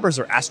 and the numbers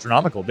are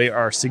astronomical. They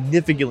are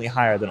significantly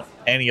higher than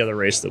any other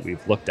race that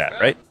we've looked at,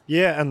 right?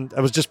 Yeah, and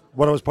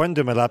what I was pointing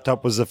to in my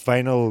laptop was the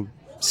final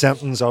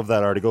sentence of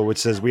that article, which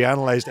says, we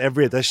analysed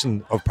every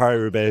edition of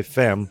Paris-Roubaix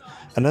Femme,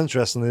 and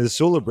interestingly, the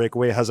solo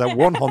breakaway has a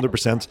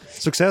 100%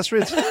 success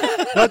rate.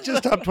 Not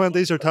just top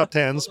 20s or top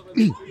 10s,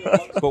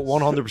 but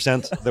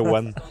 100% the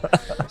win.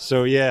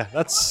 So yeah,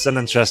 that's an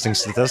interesting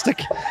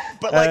statistic.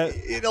 But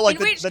in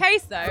which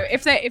case, though,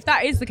 if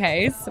that is the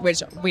case,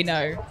 which we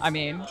know, I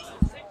mean,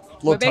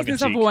 we're basing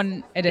this off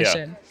one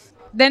edition,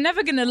 they're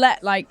never going to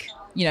let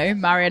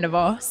Marianne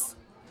Vos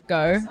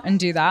go and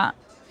do that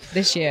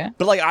this year.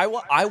 But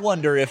I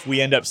wonder if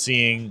we end up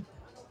seeing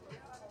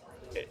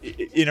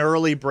an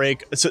early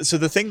break. So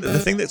the thing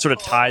that sort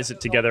of ties it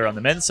together on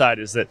the men's side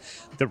is that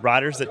the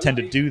riders that tend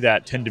to do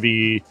that tend to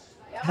be,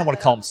 I don't want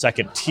to call them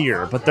second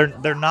tier, but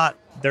they're not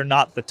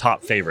the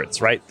top favorites,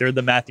 right? They're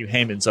the Matthew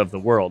Haymans of the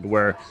world,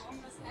 where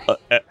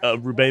a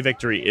Roubaix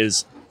victory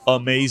is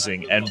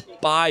amazing and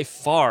by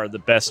far the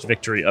best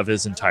victory of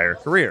his entire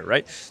career,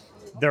 right?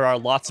 There are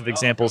lots of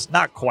examples,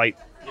 not quite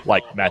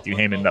like Matthew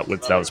Hayman, that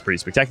was pretty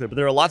spectacular, but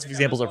there are lots of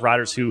examples of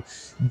riders who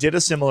did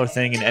a similar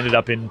thing and ended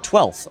up in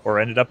 12th or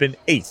ended up in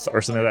 8th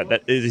or something like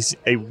that. That is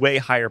a way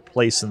higher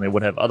place than they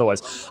would have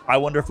otherwise. I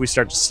wonder if we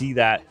start to see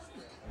that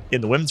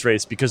in the women's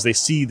race, because they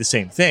see the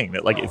same thing,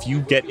 that if you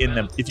get in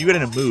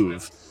a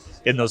move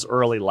in those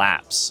early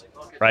laps,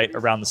 right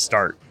around the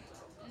start,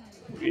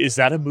 is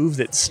that a move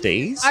that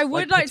stays? I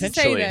would like to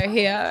say though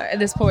here at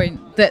this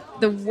point that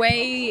the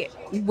way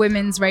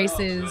women's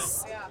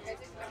races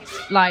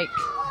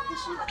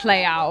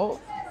play out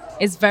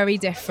is very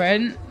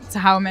different to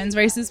how men's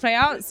races play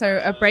out. So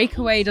a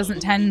breakaway doesn't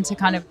tend to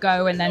kind of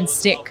go and then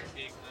stick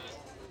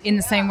in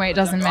the same way it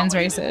does in men's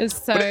races.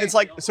 So but it's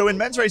so in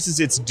men's races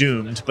it's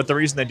doomed, but the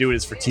reason they do it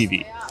is for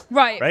TV.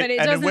 Right? But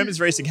in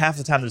women's racing, half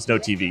the time there's no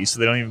TV, so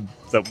they don't even.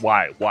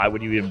 Why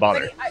would you even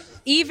bother?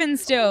 Even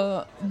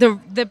still, the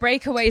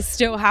breakaways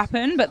still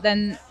happen, but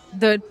then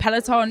the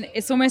peloton,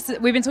 it's almost,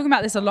 we've been talking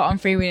about this a lot on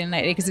freewheeling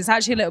lately, because it's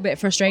actually a little bit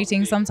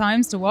frustrating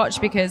sometimes to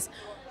watch, because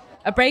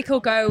a break will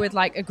go with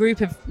a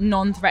group of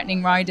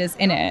non-threatening riders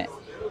in it,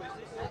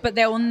 but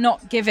they will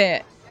not give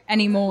it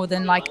any more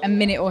than a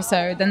minute or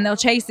so. Then they'll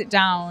chase it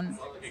down,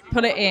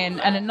 pull it in,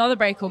 and another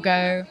break will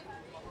go,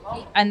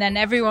 and then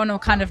everyone will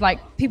kind of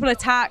people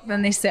attack,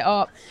 then they sit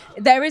up.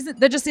 There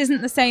just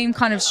isn't the same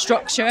kind of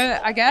structure,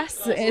 I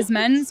guess, as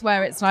men's,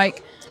 where it's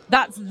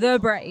that's the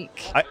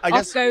break. I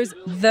guess off goes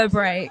the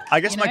break.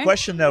 I guess my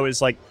question though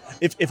is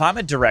if I'm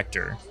a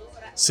director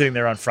sitting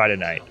there on Friday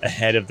night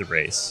ahead of the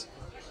race,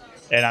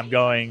 and I'm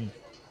going,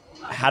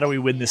 how do we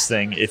win this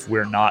thing if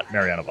we're not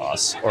Marianne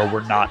Vos, or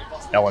we're not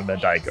Ellen Van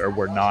Dijk, or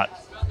we're not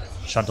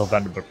Chantal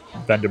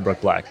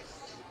Vandenbroek Black?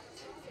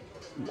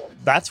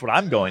 That's what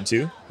I'm going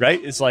to,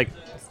 right? It's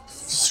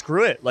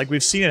screw it.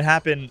 We've seen it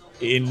happen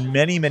in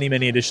many, many,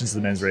 many editions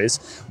of the men's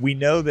race. We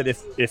know that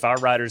if our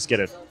riders get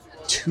a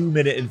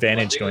 2-minute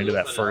advantage going to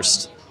that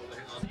first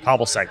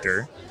cobble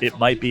sector, it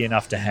might be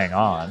enough to hang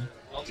on.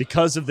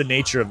 Because of the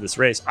nature of this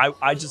race,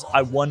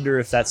 I wonder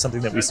if that's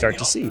something that we start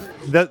to see.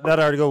 That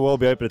article will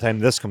be out by the time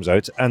this comes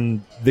out,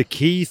 and the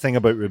key thing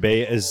about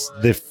Roubaix is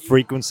the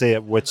frequency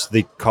at which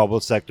the cobble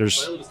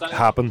sectors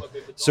happen.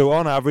 So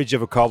on average, you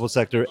have a cobble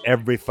sector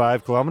every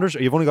 5 kilometres,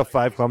 or you've only got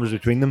 5 kilometres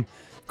between them.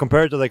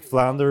 Compared to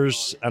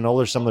Flanders and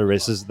other similar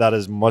races, that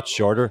is much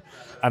shorter.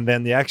 And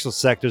then the actual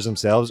sectors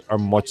themselves are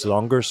much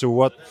longer. So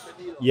what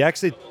you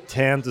actually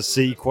tend to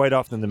see quite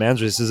often in the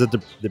men's race is that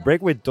the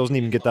breakaway doesn't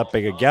even get that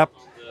big a gap.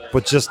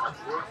 But just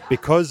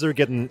because they're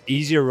getting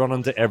easier run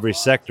into every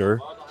sector,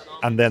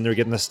 and then they're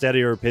getting a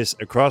steadier pace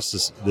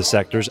across the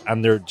sectors,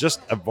 and they're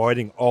just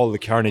avoiding all the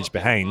carnage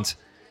behind,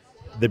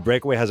 the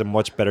breakaway has a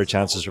much better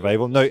chance of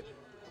survival. Now,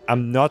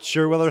 I'm not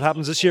sure whether it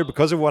happens this year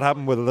because of what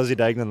happened with Lizzie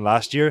Deignan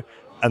last year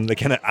and the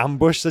kind of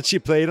ambush that she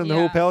played on the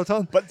whole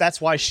peloton. But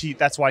that's why she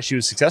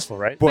was successful,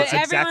 right? But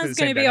everyone's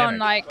going to be on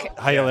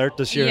high alert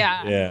this year.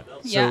 Yeah.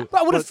 So,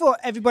 but I would have thought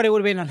everybody would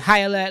have been on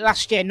high alert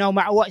last year, no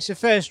matter what. It's the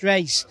first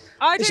race.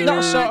 It's not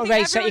a sort of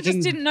race that you can.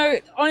 Just didn't know.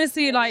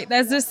 Honestly,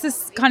 there's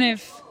this kind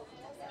of.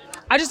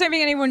 I just don't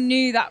think anyone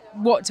knew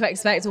what to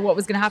expect or what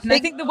was going to happen. I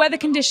think the weather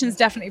conditions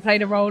definitely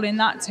played a role in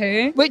that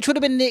too. Which would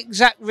have been the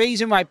exact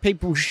reason why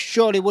people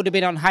surely would have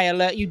been on high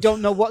alert. You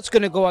don't know what's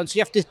going to go on, so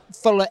you have to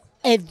follow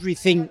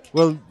everything.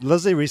 Well,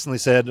 Lizzie recently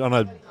said on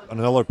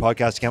another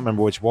podcast, I can't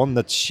remember which one,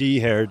 that she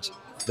heard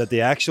that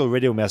the actual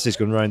radio message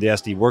going around the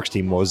SD Works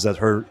team was that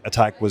her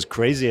attack was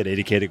crazy at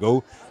 80k to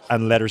go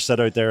and let her sit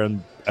out there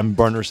and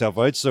burn herself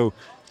out. So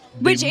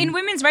Which in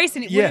women's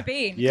racing it would have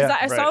been. yeah, It's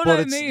like a right. solo But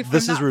it's- move from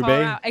this that is far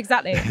Roubaix. out.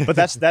 Exactly. But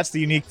that's the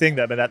unique thing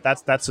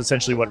that's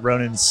essentially what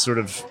Ronan's sort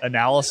of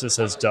analysis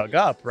has dug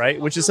up, right?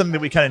 Which is something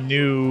that we kind of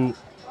knew,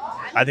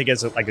 I think,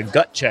 as a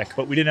gut check,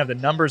 but we didn't have the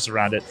numbers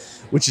around it.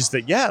 Which is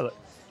that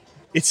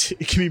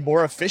it can be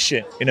more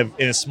efficient in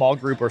a small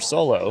group or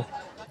solo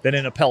than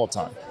in a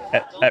peloton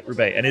at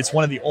Roubaix, and it's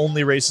one of the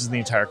only races in the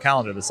entire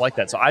calendar that's like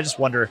that. So I just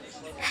wonder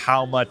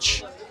how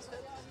much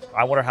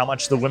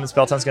the women's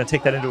peloton is going to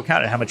take that into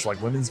account, and how much like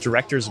women's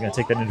directors are going to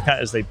take that into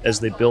account as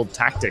they build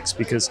tactics,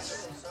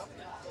 because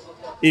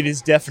it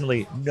is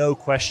definitely, no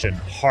question,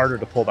 harder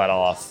to pull that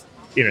off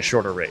in a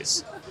shorter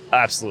race.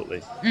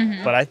 Absolutely.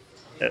 But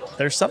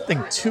there's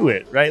something to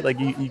it, right? Like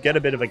you get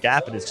a bit of a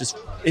gap, and it's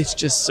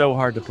just so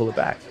hard to pull it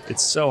back.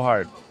 It's so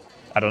hard.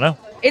 I don't know.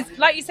 It's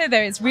like you said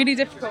though, it's really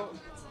difficult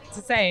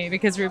to say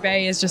because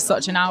Roubaix is just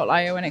such an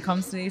outlier when it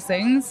comes to these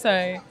things.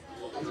 So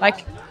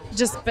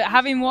but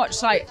having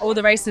watched like all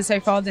the races so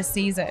far this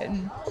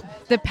season,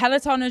 the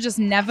peloton are just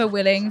never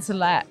willing to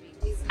let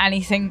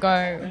anything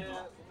go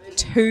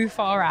too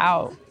far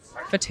out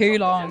for too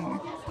long.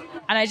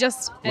 And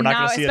We're not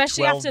gonna see a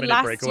especially after 12-minute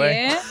last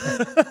breakaway.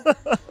 year,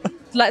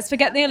 let's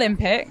forget the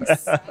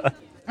Olympics.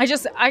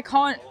 I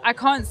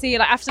can't see,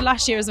 like, after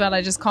last year as well,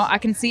 I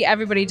can see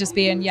everybody just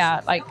being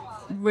like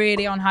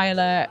really on high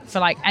alert for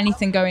like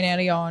anything going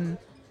early on.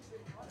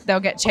 They'll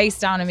get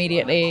chased down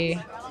immediately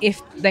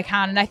if they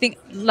can. And I think,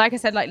 like I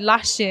said, like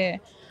last year,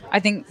 I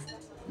think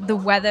the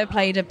weather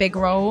played a big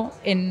role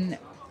in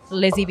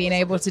Lizzie being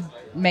able to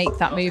make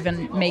that move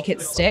and make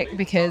it stick,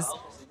 because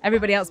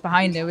everybody else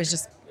behind her was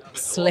just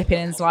slipping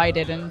and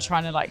sliding and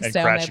trying to like And stay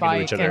on their crashing into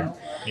bike. each other. And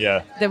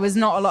Yeah. there was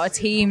not a lot of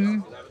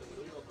team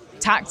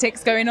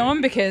tactics going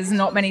on because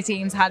not many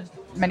teams had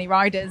many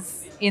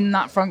riders in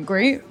that front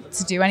group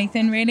to do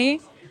anything really.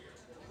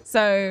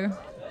 So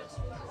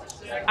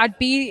I'd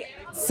be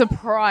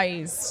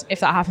surprised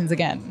if that happens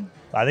again.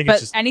 I think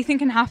But anything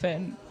can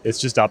happen. it's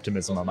just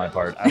optimism on my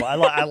part.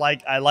 I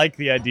like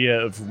the idea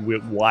of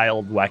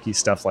wild, wacky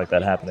stuff like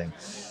that happening.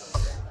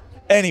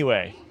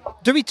 Anyway,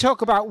 Do we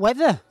talk about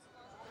weather?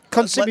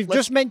 Consider we've let's-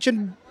 just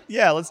mentioned.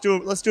 yeah, let's do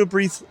a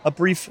brief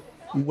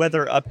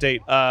weather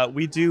update.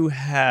 We do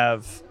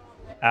have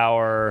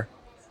our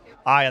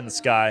eye on the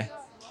sky.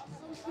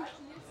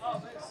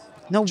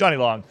 No, Johnny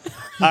Long.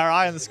 Our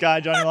eye on the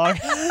sky, Johnny Long.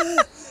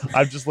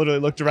 I've just literally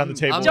looked around the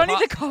table. Johnny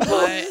the Cobble.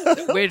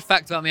 The weird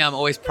fact about me, I'm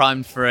always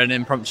primed for an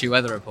impromptu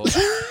weather report.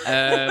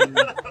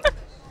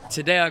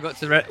 Today I got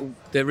to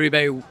the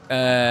Roubaix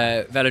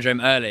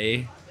velodrome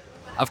early.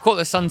 I've caught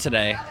the sun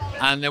today,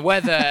 and the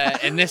weather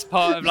in this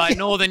part of like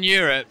Northern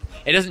Europe,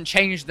 it doesn't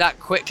change that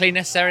quickly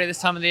necessarily this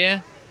time of the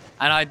year.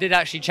 And I did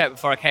actually check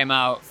before I came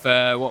out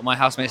for what my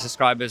housemates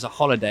describe as a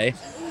holiday.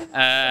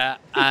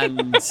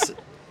 And it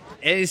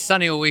is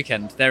sunny all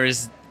weekend. There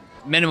is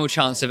minimal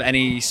chance of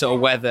any sort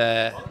of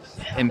weather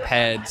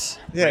impaired.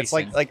 Yeah, it's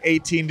racing. like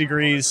 18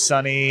 degrees,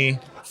 sunny.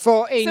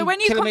 14 So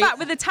when you come kilometre- back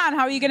with a tan,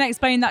 how are you going to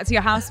explain that to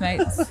your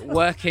housemates?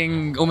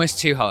 working almost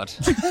too hard.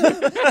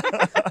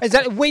 Is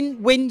that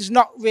wind's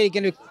not really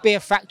going to be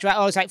a factor at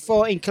all? It's like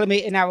 14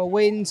 kilometre an hour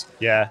winds.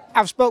 Yeah.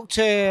 I've spoke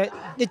to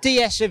the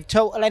DS of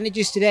Total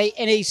Energies today,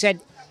 and he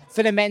said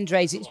for the men's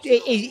race,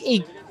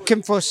 he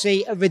can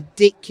foresee a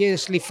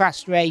ridiculously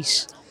fast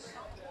race.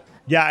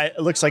 Yeah, it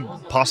looks like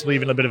possibly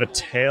even a bit of a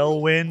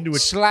tailwind,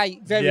 which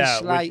Slight, very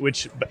slight.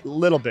 which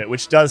little bit,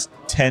 which does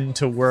tend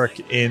to work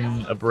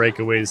in a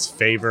breakaway's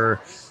favor.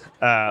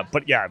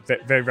 But yeah,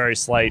 very, very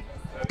slight.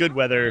 Good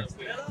weather,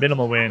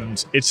 minimal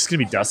wind. It's just gonna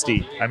be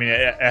dusty. I mean,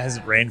 it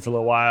hasn't rained for a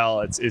little while.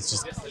 It's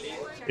just,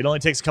 it only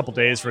takes a couple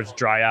days for it to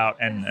dry out,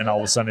 and all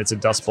of a sudden it's a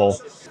dust bowl.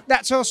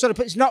 That's also, but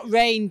it's not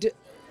rained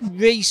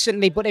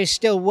recently, but there's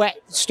still wet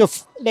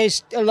stuff.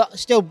 There's a lot,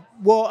 still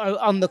water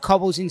on the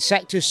cobbles in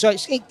sectors, so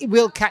it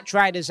will catch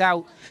riders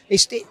out.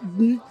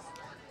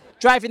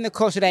 Driving the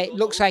course today, it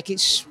looks like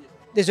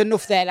there's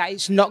enough there that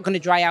it's not going to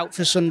dry out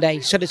for Sunday.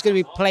 So there's going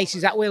to be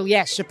places that will,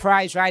 yes,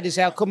 surprise riders.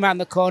 They'll come around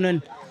the corner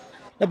and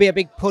there'll be a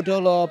big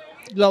puddle or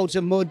loads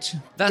of mud.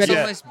 That's ready.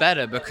 almost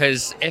better,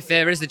 because if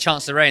there is the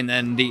chance to rain,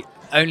 then the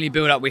only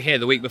build-up we hear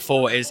the week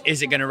before is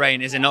it going to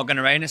rain? Is it not going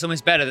to rain? It's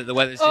almost better that the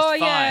weather's just Oh, fine.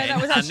 yeah, that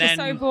was and actually then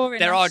so boring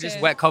there last are just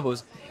year. wet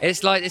cobbles.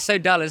 It's so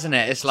dull, isn't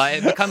it? It's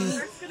like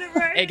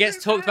it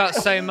gets talked about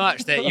so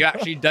much that you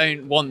actually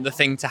don't want the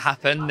thing to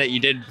happen that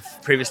you did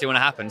previously want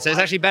to happen. So it's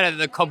actually better that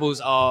the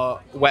cobbles are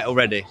wet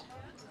already.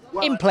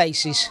 In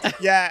places.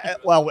 Yeah,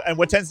 well, and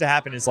what tends to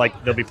happen is like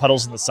there'll be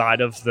puddles on the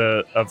side of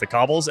the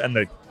cobbles, and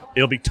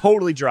it'll be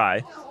totally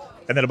dry,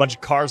 and then a bunch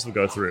of cars will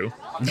go through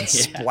and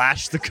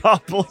splash the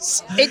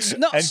cobbles It's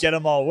not. and get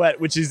them all wet,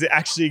 which is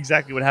actually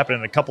exactly what happened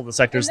in a couple of the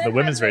sectors of the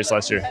women's race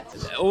last year.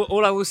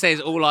 All I will say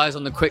is all eyes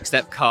on the Quick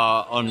Step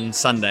car on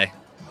Sunday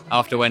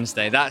after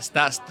Wednesday. That's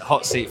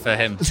hot seat for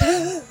him.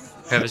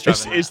 Whoever's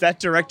driving Is that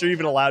director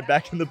even allowed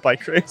back in the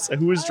bike race? And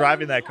who was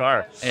driving that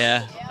car?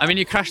 Yeah. I mean,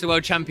 you crashed the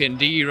world champion.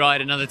 Do you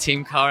ride another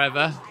team car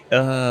ever?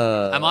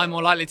 Am I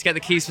more likely to get the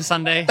keys for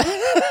Sunday?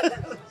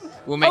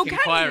 We'll make can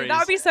inquiries. you? That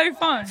would be so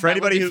fun. For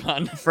anybody be who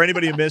fun. for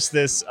anybody who missed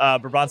this,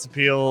 Brabant's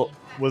Appeal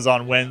was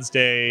on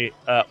Wednesday,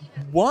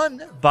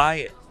 won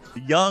by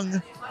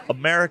young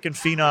American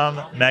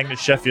phenom Magnus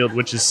Sheffield,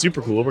 which is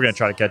super cool. We're going to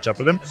try to catch up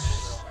with him.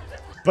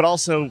 But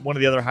also one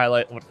of the other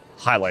highlights,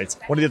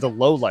 one of the other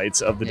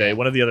lowlights of the day,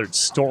 one of the other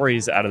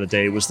stories out of the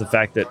day was the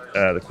fact that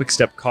the Quick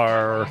Step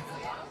car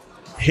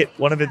hit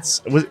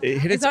its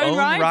own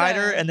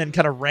rider and then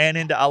kind of ran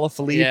into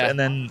Alaphilippe. Yeah. And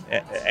then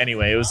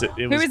anyway, it was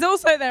Who was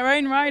also their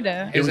own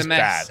rider. It was was a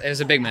mess. bad. It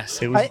was a big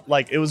mess. it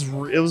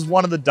was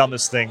one of the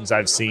dumbest things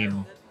I've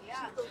seen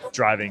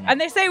driving. And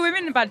they say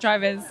women are bad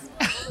drivers.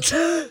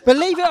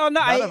 Believe it or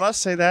not, None of us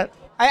say that.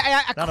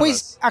 I None of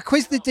us.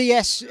 quizzed the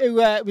DS who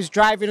was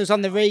driving us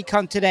on the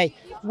recon today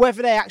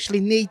whether they actually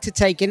need to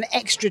take an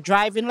extra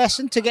driving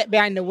lesson to get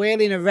behind the wheel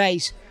in a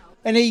race.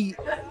 And he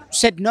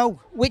said no,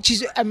 which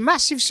is a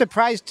massive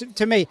surprise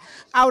to me.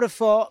 I would have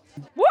thought,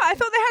 What? I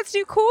thought they had to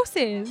do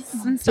courses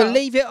and stuff.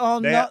 believe it or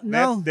not,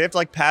 no. They have to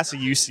like pass a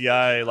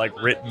UCI like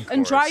written course.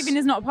 And driving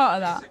is not part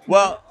of that.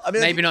 Well, I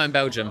mean, Maybe not in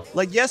Belgium.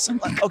 like yes,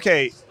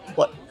 okay.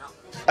 What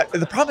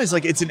the problem is,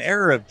 like, it's an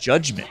error of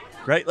judgment,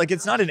 right? Like,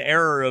 it's not an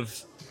error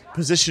of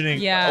positioning,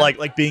 Yeah.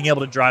 like being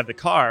able to drive the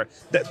car.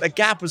 The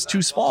gap was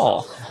too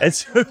small. And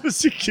so it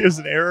was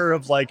an error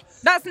of like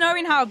That's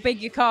knowing how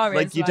big your car is.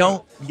 like you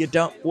don't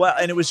well,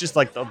 and it was just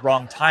like the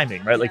wrong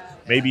timing, right? Like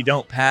maybe you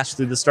don't pass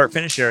through the start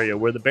finish area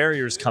where the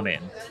barriers come in,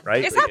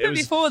 right? It's Like, happened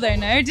before though,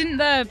 no? Didn't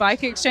the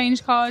bike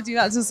exchange car do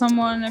that to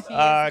someone a few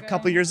years A ago?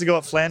 couple of years ago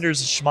at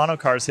Flanders, Shimano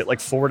cars hit like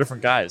 4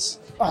 different guys.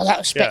 Oh, that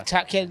was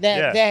spectacular.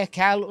 Yeah. Their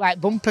car looked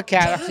like bumper car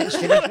after it's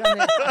finished,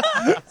 wasn't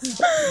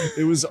it?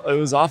 It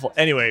was awful.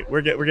 Anyway,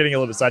 we're getting a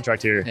little bit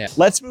sidetracked here. Yeah.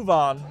 Let's move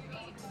on.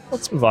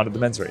 Let's move on to the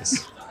men's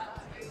race.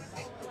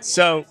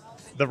 So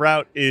the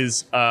route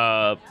is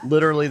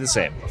literally the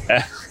same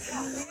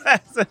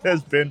as it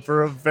has been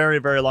for a very,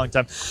 very long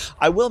time.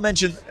 I will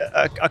mention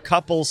a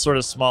couple sort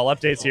of small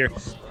updates here.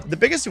 The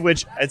biggest of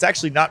which it's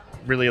actually not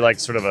really like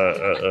sort of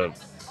a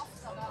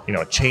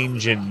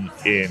change in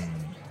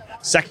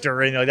sector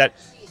or anything like that.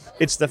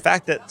 It's the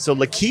fact that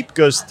L'Equipe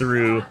goes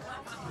through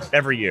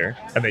every year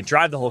and they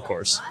drive the whole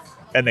course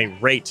and they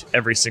rate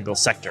every single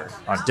sector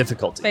on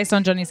difficulty Based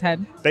on Johnny's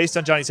head. based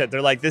on Johnny's head.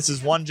 They're like, this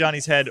is 1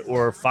 Johnny's head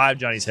or 5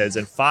 Johnny's heads,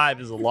 and 5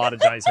 is a lot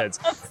of Johnny's heads.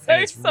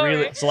 And it's sorry.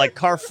 really so like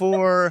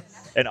Carrefour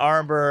and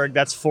Arenberg,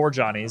 that's 4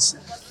 Johnnies,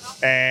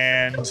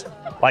 and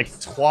like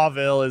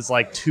Troisville is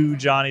like 2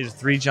 Johnnies or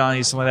 3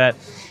 Johnnies, something like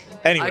that.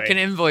 Anyway, I can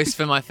invoice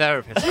for my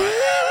therapist,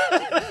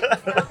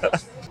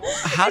 right?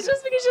 It's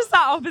just because you're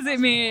sat opposite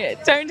me.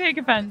 Don't take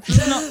offense.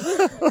 It's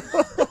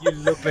not. You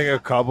look like a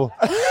cobble.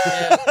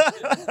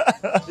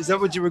 Is that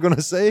what you were going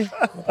to say?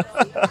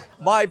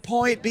 My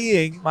point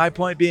being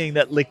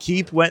that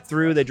L'Equipe went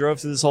through, they drove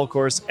through this whole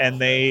course, and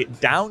they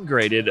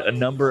downgraded a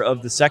number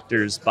of the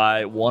sectors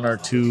by 1 or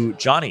 2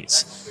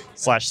 Johnnies /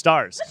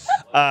 stars,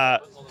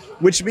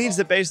 which means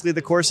that basically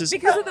the course is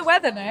Because of the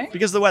weather, no?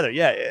 because of the weather.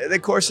 Yeah, the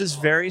course is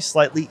very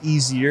slightly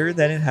easier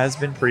than it has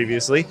been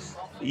previously.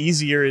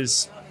 Easier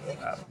is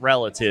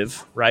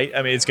relative, right?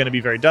 I mean, it's going to be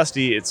very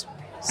dusty. It's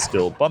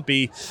still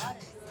bumpy.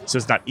 So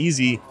it's not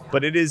easy,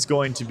 but it is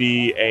going to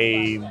be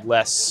a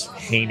less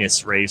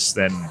heinous race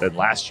than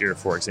last year,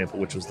 for example,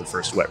 which was the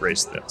first wet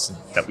race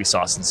that we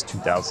saw since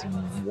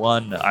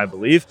 2001, I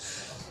believe.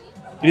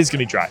 It is going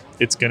to be dry.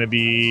 It's going to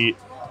be,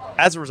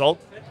 as a result,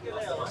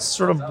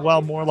 sort of,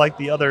 well, more like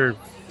the other,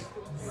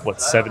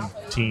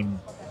 17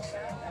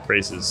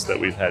 races that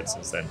we've had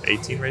since then.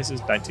 18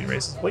 races, 19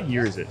 races. What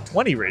year is it?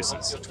 20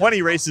 races.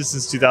 20 races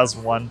since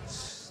 2001.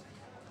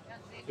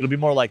 It'll be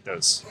more like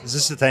those. Is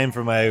this the time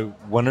for my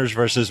winners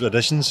versus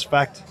additions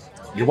fact?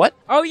 Your what?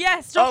 Oh,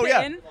 yes. Drop Oh, it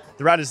yeah. in.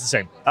 The route is the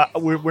same.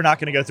 We're not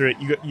going to go through it.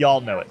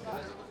 Y'all know it.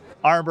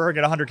 Arenberg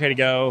at 100K to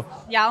go.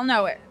 Yeah, I'll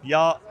know it.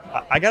 Y'all,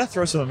 I got to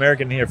throw some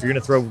American in here if you're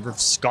going to throw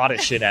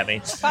Scottish shit at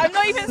me. But I'm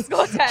not even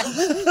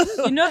Scottish.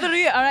 You know the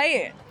route, all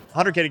right?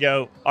 100K to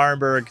go,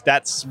 Arenberg.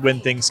 That's when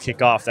things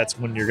kick off. That's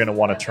when you're going to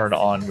want to turn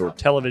on your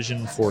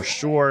television for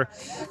sure.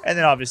 And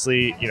then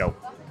obviously,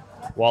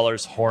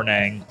 Wallers,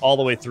 Hornang, all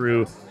the way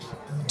through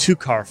to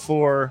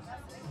Carrefour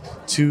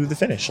to the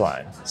finish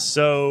line.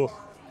 So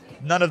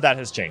none of that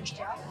has changed.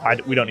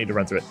 We don't need to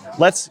run through it.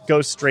 Let's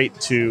go straight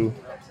to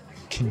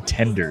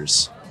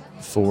contenders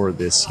for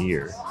this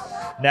year.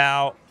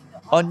 Now,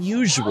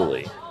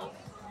 unusually,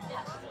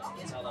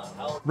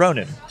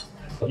 Ronan,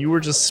 you were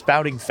just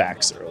spouting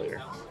facts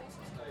earlier.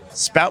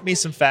 Spout me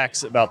some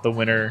facts about the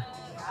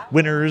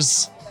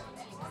winners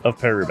of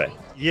Paris-Roubaix.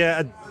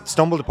 Yeah, I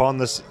stumbled upon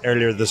this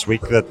earlier this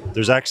week that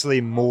there's actually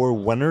more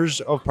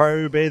winners of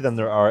Paris-Roubaix than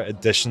there are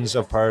editions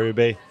of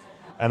Paris-Roubaix.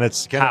 And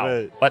it's kind How? of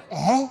a... What?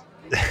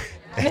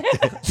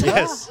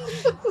 Yes.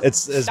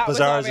 It's as That was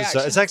bizarre our as it sounds.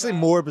 reaction. It's actually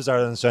more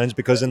bizarre than it sounds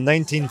because in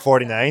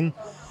 1949,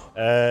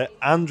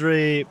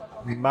 Andre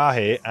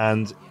Mahé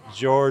and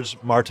Georges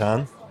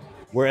Martin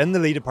were in the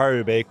lead of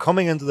Paris-Roubaix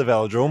coming into the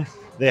velodrome.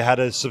 They had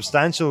a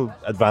substantial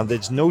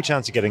advantage, no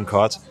chance of getting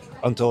caught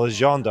until a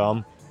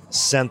gendarme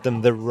sent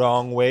them the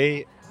wrong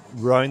way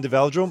round the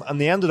velodrome, and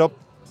they ended up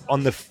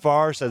on the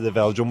far side of the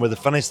velodrome where the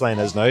finish line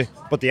is now,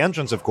 but the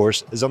entrance, of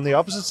course, is on the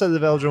opposite side of the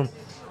velodrome.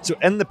 So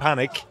in the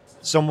panic,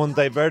 someone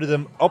diverted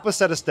them up a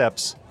set of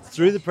steps,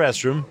 through the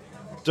press room,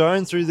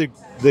 down through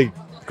the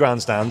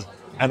grandstand,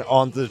 and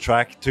onto the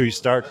track to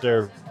start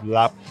their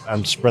lap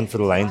and sprint for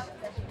the line.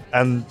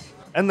 And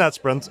in that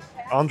sprint,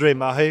 Andre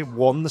Mahe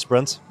won the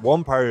sprint,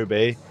 won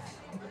Paris-Roubaix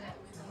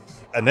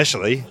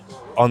initially,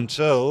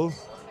 until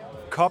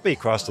Coppi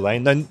crossed the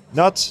line. Now,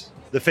 not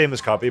the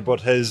famous Coppi,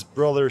 but his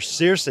brother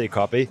Circe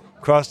Coppi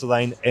crossed the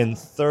line in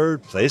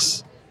third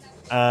place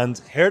and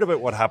heard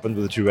about what happened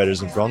with the two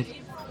riders in front,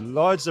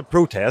 lodged a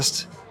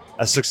protest,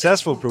 a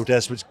successful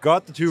protest, which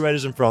got the two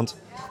riders in front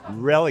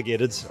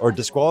relegated or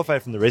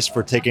disqualified from the race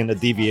for taking a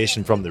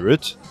deviation from the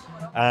route.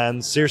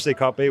 And Circe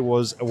Coppi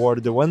was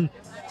awarded the win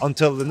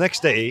until the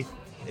next day.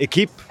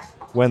 Equipe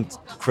went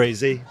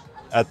crazy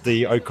at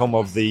the outcome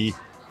of the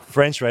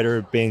French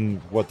rider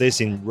being what they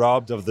seen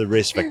robbed of the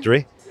race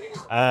victory.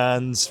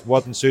 And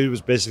what ensued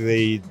was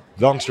basically,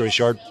 long story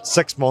short,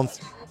 6-month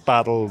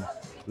battle,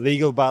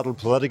 legal battle,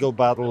 political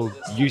battle,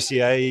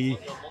 UCI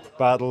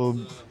battle.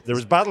 There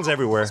was battles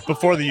everywhere.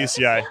 Before the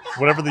UCI,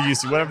 whatever the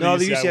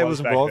UCI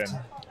was back involved.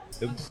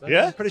 then.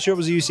 I'm pretty sure it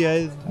was a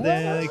UCI.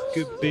 They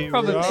could be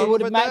Probably. wrong It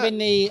would with have that. been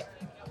the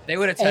They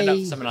would have turned up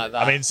for something like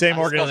that. I mean, same I'd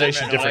still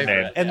organization, have written different all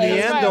over name. it. In the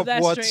It's end right of up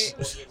their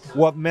street.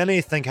 what many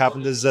think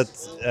happened is that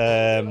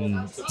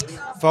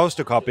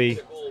Fausto Coppi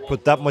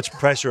put that much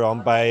pressure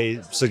on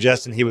by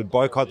suggesting he would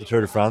boycott the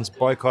Tour de France,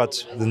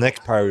 boycott the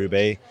next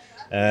Paris-Roubaix,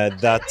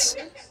 that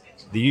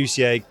the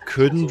UCI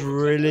couldn't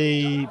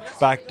really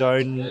back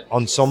down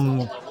on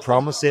some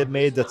promise they had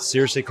made that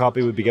Circe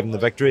Coppi would be given the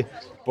victory,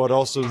 but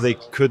also they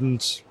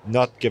couldn't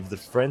not give the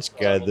French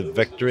guy the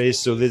victory,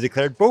 so they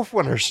declared both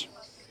winners.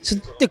 So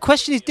the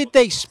question is, did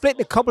they split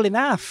the cobble in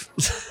half?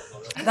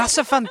 That's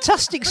a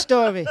fantastic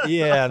story.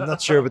 Yeah, I'm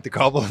not sure about the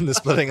cobble and the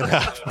splitting in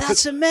half.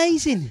 That's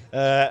amazing.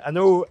 I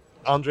know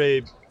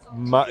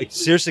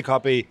Circe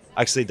Coppi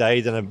actually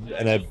died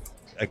in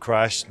a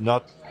crash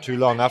not too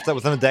long after that,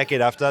 within a decade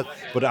after that.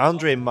 But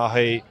Andre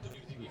Mahe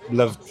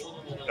lived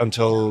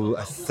until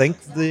I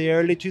think the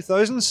early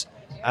 2000s,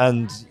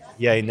 and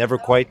yeah, he never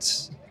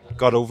quite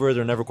got over it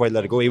or never quite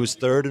let it go. He was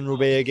third in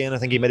Roubaix again. I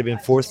think he might have been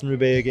fourth in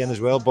Roubaix again as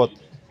well. But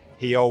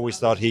he always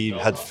thought he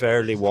had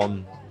fairly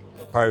won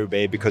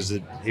Paris-Roubaix because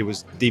he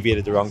was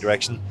deviated the wrong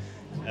direction.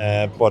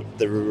 But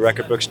the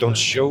record books don't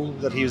show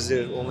that he was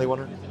the only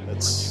winner.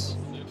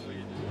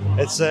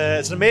 It's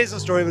an amazing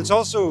story, but it's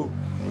also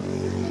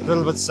a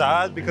little bit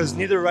sad because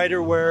neither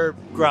rider were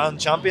grand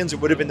champions. It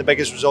would have been the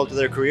biggest result of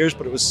their careers,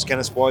 but it was kind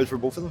of spoiled for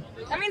both of them.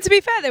 I mean, to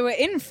be fair, they were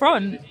in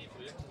front,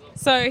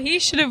 so he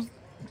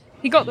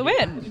got the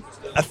win.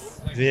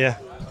 Yeah,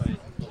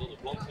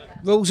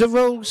 Rules are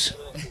rules.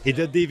 he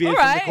did deviate All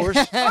right, from the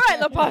course. all right,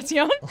 Le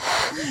Partillon.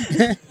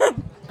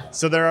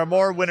 So there are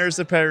more winners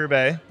of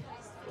Paris-Roubaix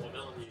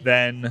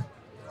than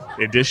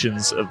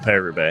editions of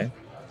Paris-Roubaix.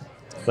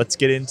 Let's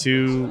get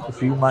into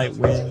who might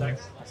win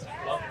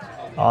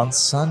on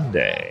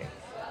Sunday.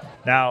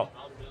 Now,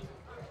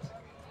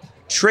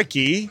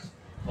 tricky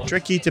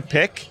to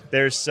pick.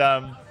 There's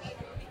some.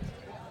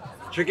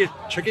 Tricky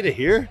to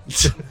hear.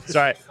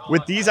 Sorry,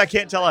 with these I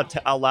can't tell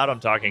how loud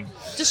I'm talking.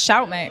 Just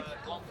shout, mate.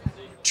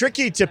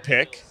 Tricky to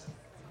pick.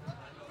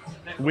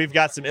 We've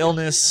got some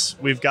illness.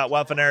 We've got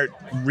Wout van Aert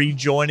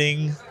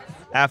rejoining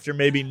after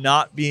maybe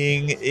not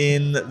being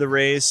in the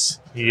race.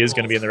 He is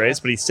going to be in the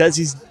race, but he says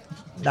he's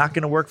not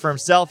going to work for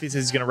himself. He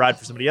says he's going to ride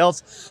for somebody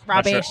else.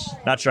 Rubbish.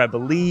 Not sure I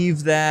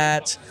believe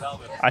that.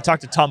 I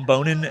talked to Tom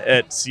Bonin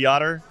at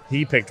Seattle.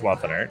 He picked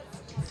Wout van Aert.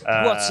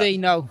 What's he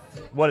know?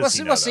 What's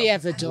he know, what's he though?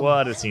 ever done?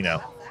 What does he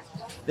know?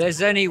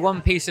 There's only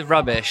one piece of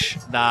rubbish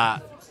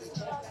that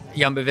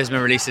Jumbo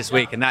Visma released this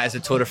week, and that is a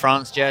Tour de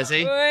France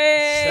jersey.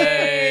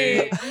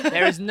 Way. So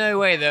there is no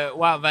way that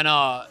Wout van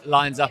Aert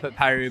lines up at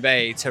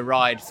Paris-Roubaix to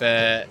ride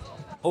for,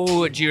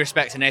 all due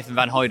respect to Nathan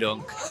Van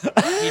Hooydonk.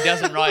 He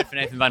doesn't ride for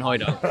Nathan Van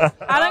Hooydonk.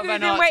 How long have Wout you van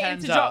been Aert waiting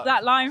turns to drop up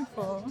that line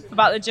for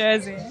about the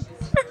jersey?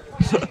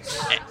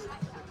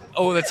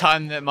 all the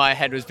time that my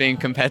head was being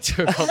compared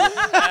to a cobble.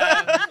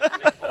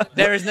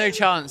 There is no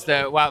chance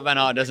that Wout van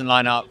Aert doesn't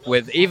line up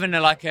with even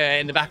in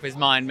the back of his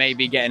mind,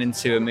 maybe getting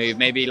into a move,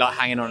 maybe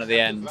hanging on at the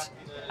end.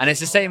 And it's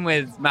the same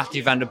with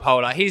Mathieu van der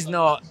Poel. He's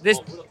not this.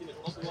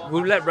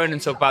 We'll let Ronan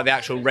talk about the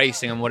actual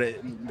racing and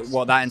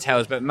what that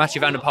entails. But Mathieu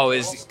van der Poel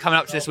is coming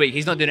up to this week.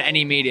 He's not doing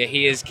any media.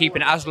 He is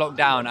keeping as locked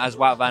down as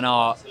Wout van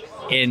Aert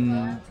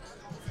in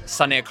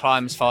sunnier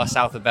climes far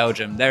south of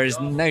Belgium. There is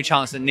no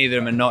chance that neither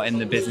of them are not in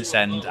the business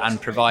end and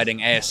providing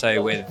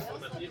ASO with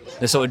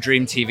the sort of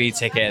dream TV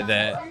ticket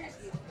that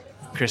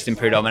Christian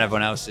Prudhomme and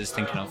everyone else is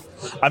thinking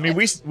of. I mean,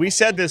 we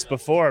said this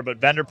before, but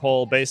Van der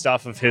Poel, based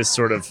off of his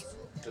sort of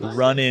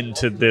run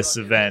into this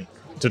event,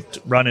 to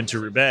run into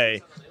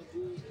Roubaix,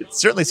 it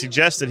certainly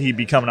suggests that he'd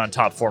be coming on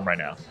top form right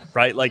now,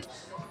 right? Like,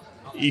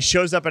 he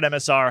shows up at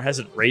MSR,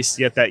 hasn't raced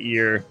yet that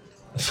year.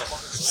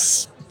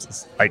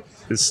 Like,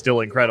 is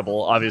still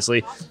incredible,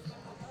 obviously.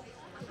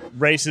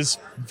 Races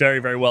very,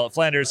 very well at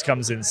Flanders,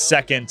 comes in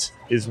second,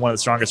 is one of the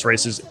strongest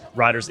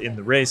riders in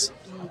the race.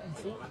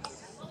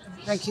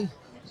 Thank you.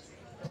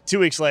 2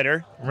 weeks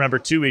later, remember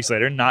 2 weeks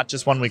later, not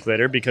just 1 week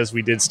later, because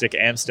we did stick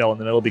Amstel in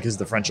the middle because of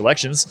the French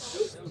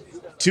elections.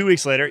 2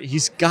 weeks later,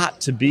 he's got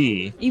to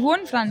be. He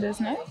won Flanders,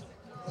 no?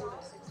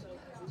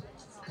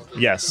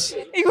 Yes.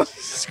 He won,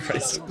 Jesus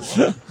Christ.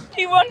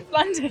 he won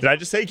Flanders. Did I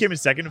just say he came in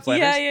second in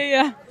Flanders?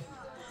 Yeah.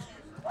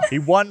 He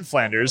won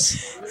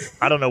Flanders.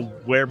 I don't know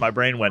where my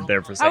brain went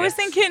there for a I second. was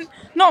thinking,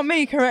 not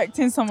me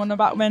correcting someone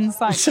about men's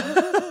cycling.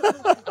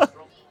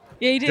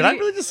 Yeah, he did. Did I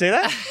really just say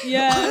that?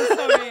 Yeah,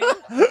 sorry.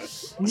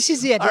 This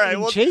is the All right,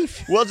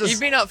 editor-in-chief. We'll just. You've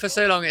been up for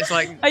so long. It's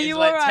like Are it's you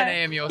like all 10 right?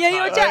 a.m. your Yeah, time.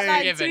 you're jet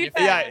lagged, Forgiven, to be you're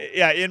fair.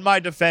 Yeah. In my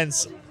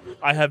defense,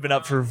 I have been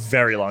up for a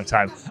very long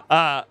time.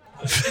 Van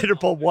der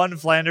Poel won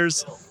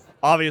Flanders,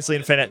 obviously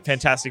in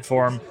fantastic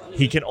form.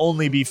 He can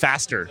only be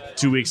faster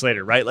 2 weeks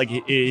later, right? Like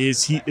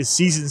his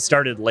season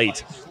started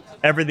late.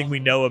 Everything we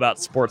know about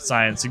sports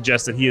science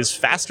suggests that he is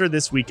faster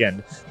this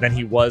weekend than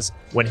he was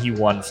when he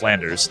won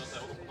Flanders.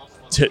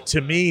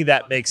 To me,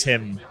 that makes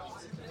him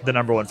the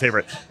number one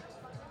favorite.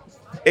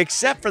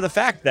 Except for the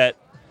fact that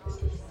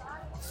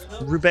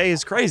Roubaix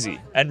is crazy,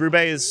 and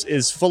Roubaix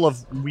is full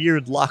of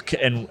weird luck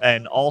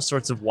and all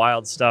sorts of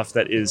wild stuff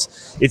that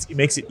it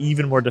makes it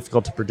even more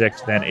difficult to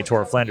predict than a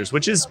Tour of Flanders,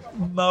 which is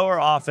more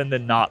often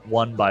than not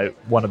won by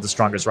one of the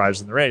strongest riders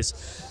in the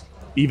race.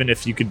 Even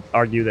if you could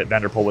argue that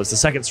Van der Poel was the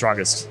second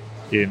strongest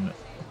in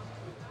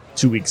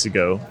 2 weeks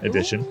ago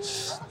edition.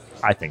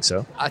 I think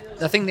so. I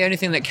think the only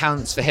thing that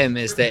counts for him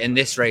is that in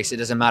this race, it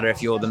doesn't matter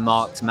if you're the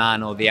marked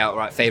man or the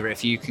outright favourite.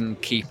 If you can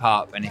keep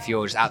up and if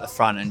you're just at the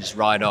front and just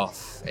ride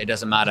off, it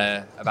doesn't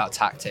matter about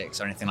tactics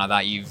or anything like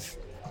that.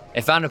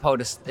 If Van der Poel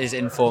is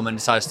in form and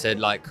decides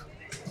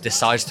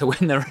to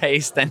win the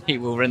race, then he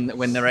will win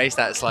the race.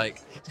 It's kind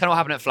of what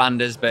happened at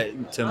Flanders,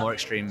 but to a more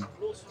extreme.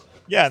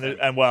 Yeah,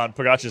 and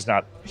Pogacar's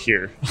not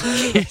here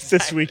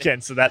this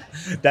weekend, so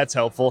that's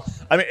helpful.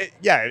 I mean,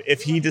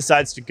 if he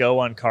decides to go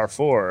on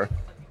Carrefour,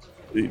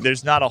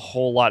 there's not a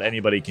whole lot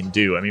anybody can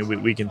do. I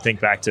mean, we can think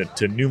back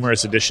to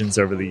numerous editions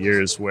over the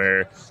years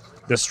where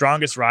the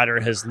strongest rider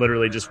has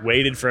literally just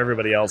waited for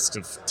everybody else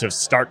to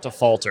start to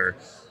falter.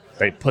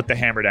 They put the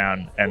hammer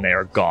down and they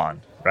are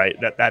gone, right?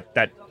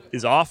 That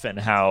is often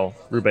how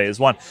Roubaix is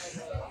won.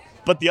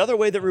 But the other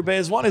way that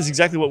Roubaix is won is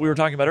exactly what we were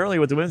talking about earlier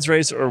with the women's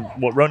race, or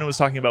what Ronan was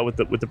talking about with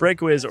the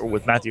breakaways, or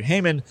with Matthew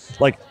Heyman.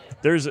 Like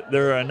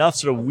there are enough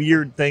sort of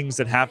weird things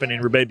that happen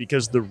in Roubaix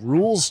because the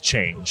rules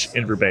change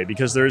in Roubaix,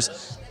 because there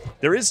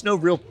is no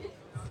real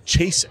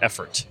chase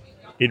effort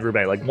in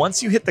Roubaix. Like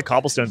once you hit the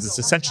cobblestones, it's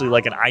essentially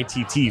like an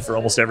ITT for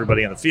almost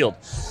everybody on the field.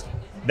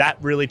 That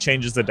really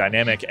changes the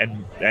dynamic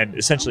and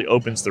essentially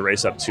opens the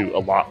race up to a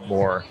lot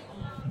more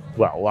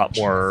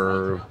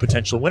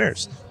potential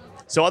winners.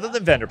 So other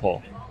than Van der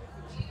Poel,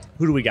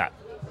 who do we got?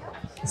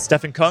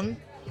 Stefan Kung?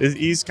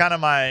 He's kind of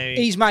my...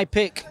 He's my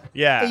pick.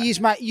 Yeah.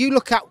 You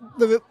look at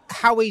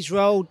how he's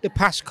rode the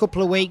past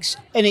couple of weeks,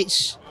 and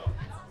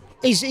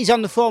he's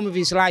on the form of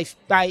his life,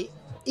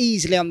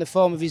 easily on the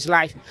form of his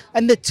life.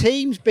 And the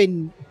team's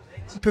been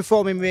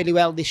performing really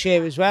well this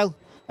year as well.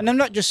 And I'm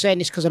not just saying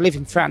this because I live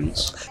in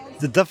France.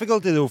 The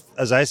difficulty, though,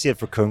 as I see it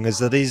for Kung, is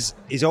that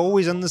he's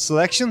always in the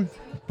selection,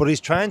 but he's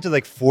trying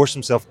to force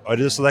himself out of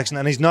the selection,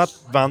 and he's not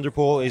Van der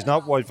Poel, he's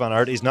not Wout van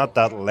Aert, he's not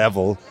that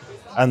level.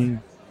 And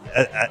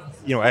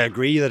I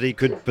agree that he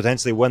could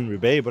potentially win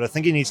Roubaix, but I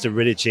think he needs to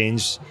really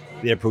change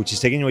the approach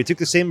he's taking. He took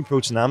the same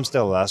approach in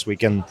Amstel last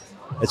week, and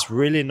it's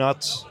really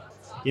not.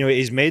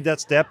 He's made that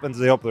step into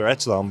the upper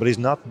echelon, but he's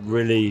not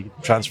really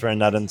transferring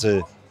that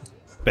into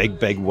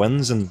big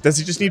wins. And does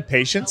he just need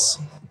patience?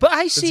 But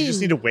Does he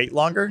just need to wait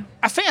longer?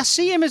 I think I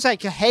see him as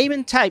like a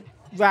Heyman type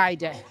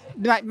rider,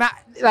 like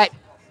Matt.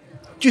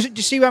 Do you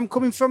see where I'm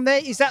coming from? There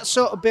is that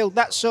sort of build,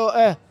 that sort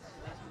of.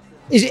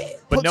 Is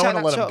it? But no one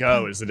will let him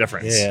go. Is the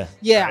difference?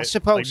 Yeah, right? I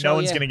suppose. No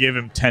one's going to give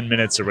him 10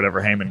 minutes or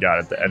whatever Heyman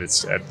got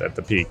at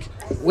the peak.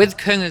 With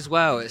Kung as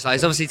well, it's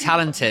he's obviously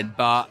talented,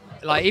 but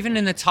even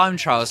in the time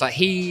trials,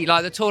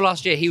 the Tour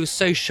last year, he was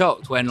so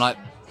shocked when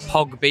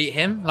Pog beat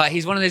him.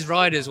 He's one of those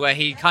riders where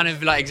he kind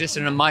of existed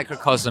in a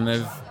microcosm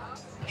of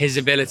his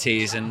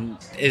abilities and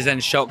is then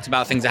shocked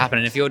about things that happen.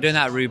 And if you're doing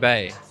that at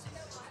Roubaix.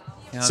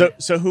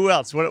 So who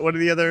else? What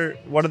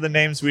are the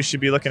names we should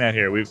be looking at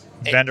here?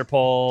 Van der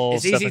Poel.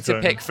 It's easy to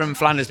pick from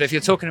Flanders, but if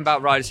you're talking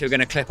about riders who are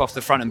going to clip off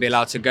the front and be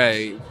allowed to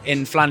go,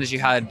 in Flanders you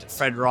had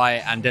Fred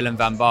Wright and Dylan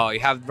van Baarle.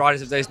 You have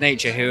riders of those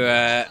nature who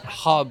are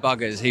hard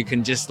buggers who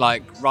can just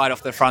ride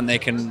off the front. They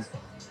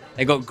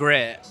got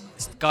grit.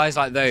 Guys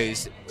like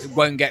those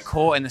won't get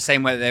caught in the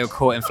same way that they were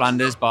caught in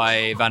Flanders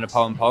by Van der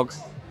Poel and Pog.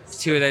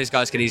 Two of those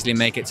guys could easily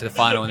make it to the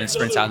final and then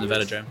sprint out in the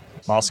velodrome.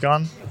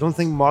 Moscon? I don't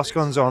think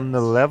Moscon's on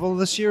the level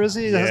this year, is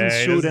he? He hasn't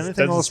showed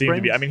anything all spring.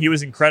 To be. I mean, he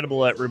was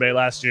incredible at Roubaix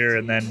last year,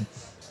 and then,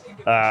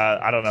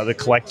 I don't know, the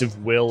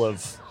collective will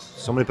of...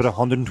 Somebody put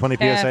 120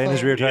 PSI in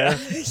his rear tire.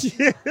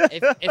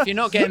 If you're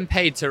not getting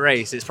paid to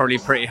race, it's probably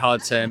pretty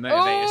hard to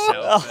motivate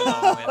yourself.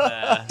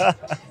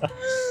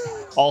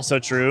 Also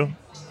true.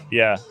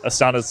 Yeah,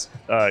 Astana's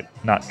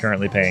not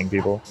currently paying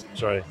people.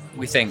 Sorry.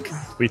 We think.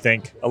 We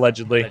think,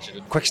 allegedly.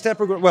 Quick step.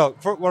 Well,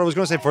 what I was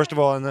going to say first of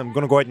all, and I'm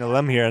going to go out on a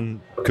limb here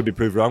and could be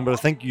proved wrong, but I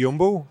think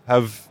Jumbo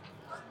have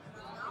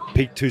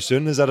peaked too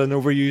soon. Is that an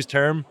overused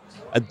term?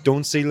 I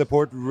don't see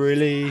Laporte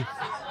really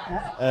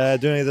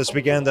doing it this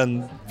weekend,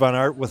 and Van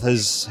Aert with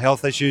his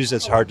health issues,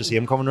 it's hard to see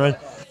him coming around.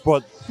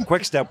 But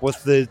quick step,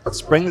 with the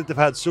spring that they've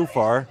had so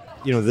far,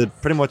 the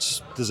pretty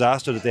much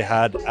disaster that they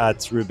had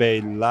at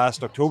Roubaix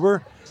last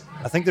October,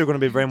 I think they're going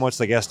to be very much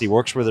like SD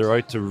Works, where they're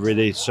out to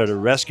really sort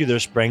of rescue their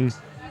spring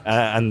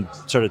and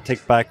sort of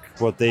take back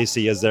what they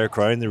see as their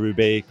crown, the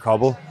Roubaix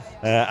cobble.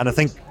 And I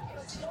think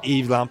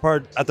Yves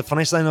Lampaert, at the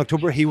finish line in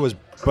October, he was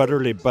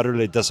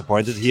bitterly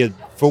disappointed. He had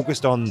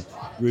focused on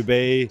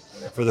Roubaix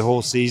for the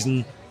whole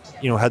season,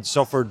 had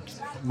suffered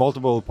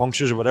multiple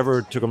punctures or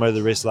whatever took him out of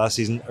the race last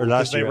season or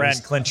last year. They ran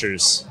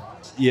clinchers.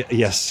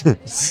 Yes.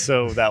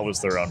 So that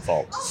was their own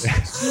fault.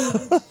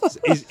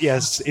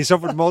 He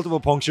suffered multiple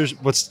punctures,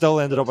 but still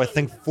ended up, I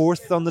think,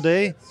 4th on the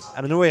day.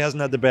 And I know he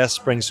hasn't had the best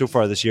spring so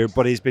far this year,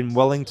 but he's been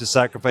willing to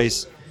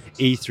sacrifice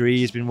E3.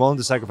 He's been willing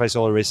to sacrifice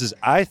all the races,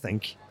 I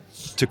think,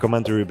 to come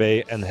into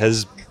Roubaix in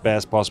his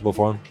best possible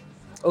form.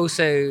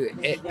 Also,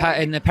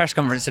 in the press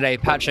conference today,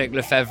 Patrick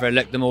Lefevre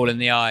looked them all in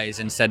the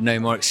eyes and said no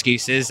more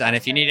excuses. And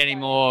if you need any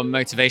more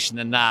motivation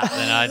than that,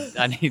 then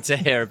I need to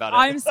hear about it.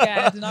 I'm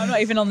scared, and I'm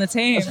not even on the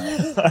team.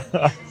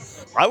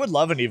 I would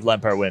love an Yves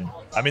Lampaert win.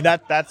 I mean,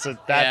 that's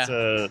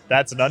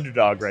an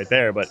underdog right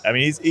there. But I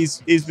mean,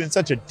 he's been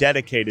such a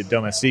dedicated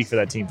domestique for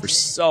that team for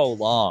so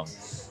long.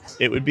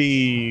 It would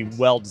be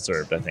well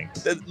deserved, I think.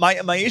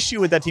 My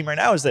issue with that team right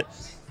now is that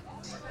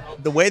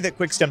the way that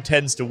Quick-Step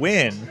tends to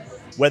win,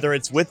 whether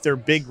it's with their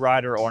big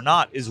rider or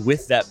not, is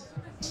with that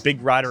big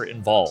rider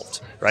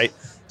involved, right?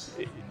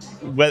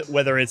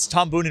 Whether it's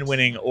Tom Boonen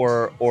winning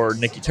or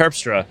Nicky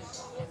Terpstra,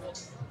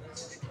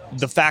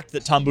 the fact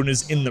that Tom Boonen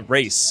is in the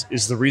race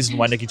is the reason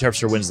why Nicky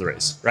Terpstra wins the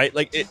race, right?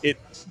 Like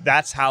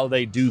that's how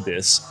they do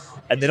this,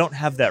 and they don't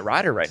have that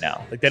rider right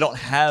now. Like they don't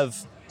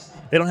have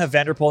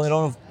Van der Poel, and they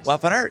don't have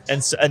Wout van Aert,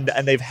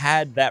 and they've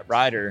had that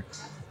rider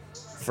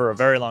for a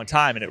very long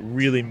time, and it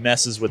really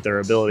messes with their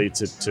ability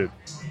to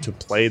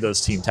play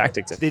those team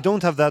tactics. They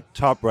don't have that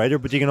top rider,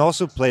 but you can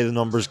also play the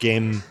numbers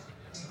game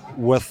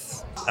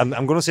with, I'm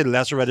going to say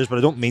lesser riders, but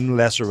I don't mean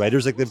lesser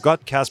riders. Like they've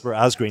got Casper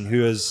Asgreen,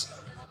 who is,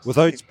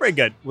 he's pretty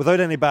good. Without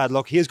any bad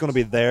luck, he is going to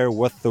be there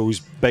with those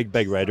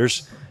big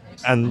riders.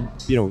 And,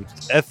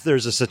 if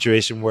there's a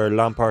situation where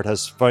Lampaert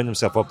has found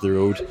himself up the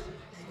road,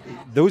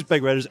 those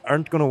big riders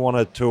aren't going to want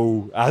to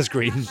tow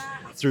Asgreen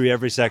through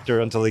every sector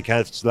until they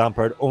catch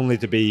Lampaert, only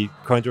to be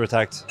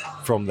counterattacked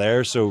from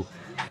there. So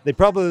they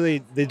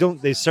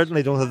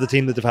certainly don't have the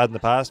team that they've had in the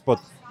past, but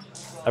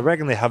I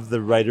reckon they have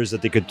the riders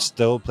that they could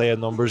still play a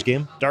numbers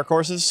game. Dark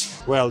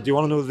horses? Well, do you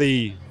want to know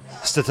the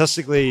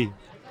statistically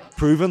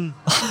proven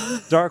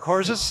dark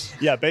horses?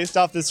 Yeah, based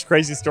off this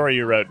crazy story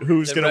you wrote,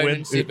 who's going to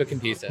win?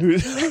 Supercomputer.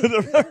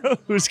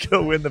 Who's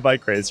going to win the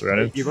bike race,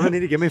 Ronan? You're going to need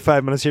to give me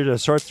 5 minutes here to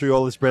sort through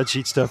all the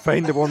spreadsheets to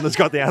find the one that's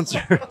got the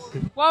answer.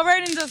 Well,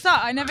 Ronan does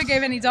that. I never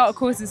gave any dark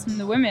horses from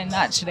the women,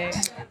 actually.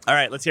 All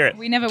right, let's hear it.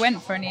 We never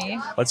went for any.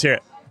 Let's hear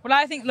it. Well,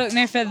 I think look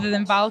no further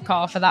than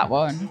Valcar for that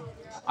one,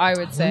 I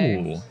would say.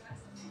 Ooh.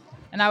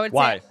 And I would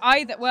Why?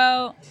 say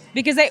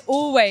because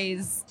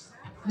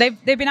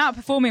they've been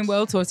outperforming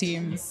World Tour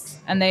teams,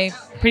 and they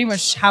pretty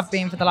much have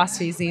been for the last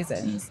few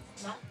seasons.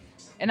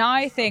 And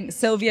I think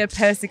Silvia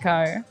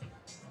Persico,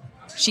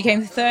 she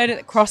came 3rd at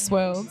the Cross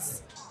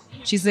Worlds.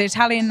 She's the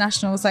Italian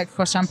national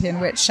cyclocross champion,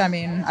 which, I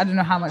mean, I don't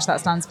know how much that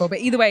stands for, but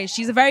either way,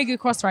 she's a very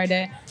good cross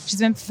rider. She's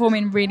been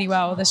performing really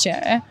well this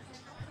year.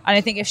 And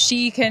I think if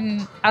she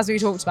can, as we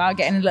talked about,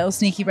 get in a little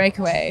sneaky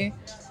breakaway,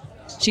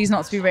 she's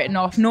not to be written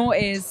off, nor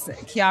is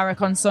Chiara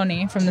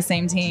Consoni from the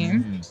same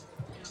team. Mm-hmm.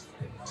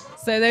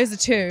 So those are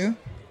two.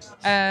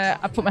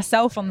 I put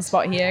myself on the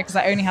spot here because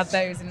I only had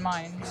those in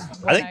mind.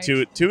 I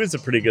think two is a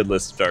pretty good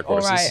list of dark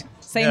horses. All right.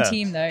 Same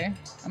team, though.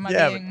 But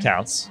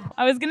counts.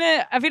 I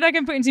feel like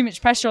I'm putting too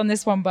much pressure on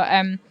this one, but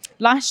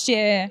last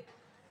year,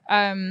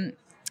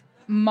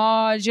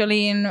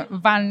 Marjolein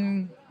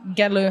van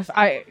Geloof,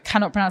 I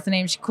cannot pronounce the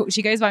name.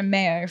 She goes by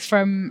Mayo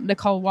from Le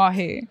Col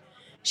Wahoo.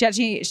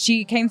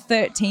 She came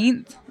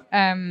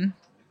 13th,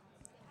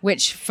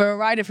 which for a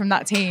rider from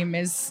that team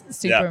is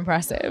super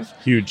impressive.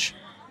 Huge.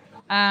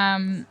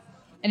 And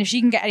if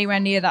she can get anywhere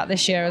near that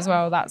this year as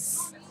well,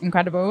 that's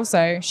incredible.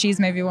 So she's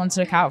maybe one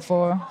to look out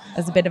for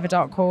as a bit of a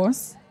dark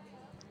horse.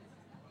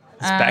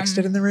 Is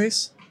Baxter in the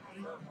race?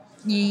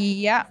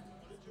 Yeah,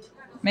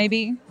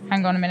 maybe.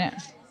 Hang on a minute.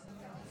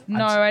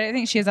 No, I don't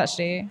think she is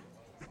actually.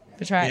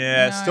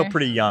 Yeah, still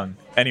pretty young.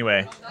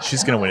 Anyway,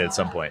 she's going to win it at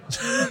some point.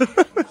 I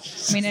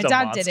mean, her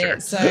dad did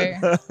it, so...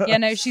 Yeah,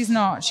 no, she's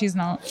not. She's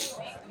not.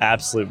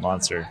 Absolute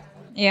monster.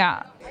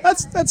 Yeah.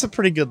 That's a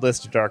pretty good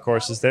list of dark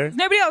horses there.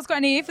 Nobody else got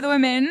any for the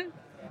women?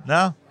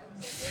 No.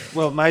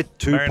 Well, my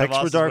two Marianne picks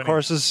Vos were is dark winning.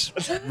 horses,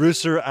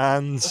 Rooster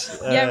and...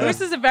 Yeah,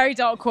 Roos's a very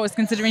dark horse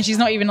considering she's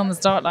not even on the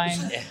start line.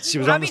 She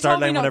was on the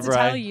start line whenever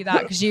I told me not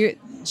to tell you that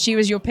because she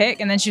was your pick,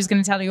 and then she was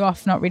going to tell you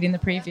off not reading the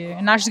preview,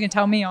 and now she's going to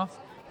tell me off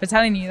for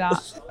telling you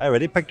that. I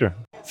already picked her.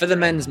 For the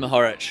men's,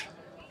 Mohoric.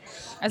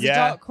 As Yeah.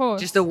 a dark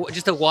horse.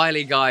 Just a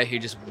wily guy who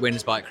just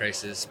wins bike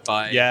races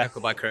by hook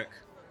or by crook.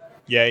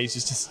 Yeah, he's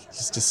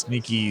just a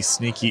sneaky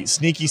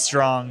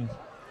strong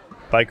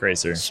bike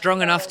racer.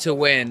 Strong enough to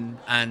win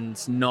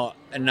and not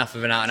enough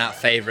of an out-and-out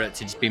favourite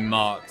to just be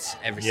marked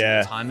every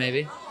single time,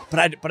 maybe.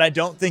 But I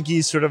don't think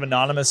he's sort of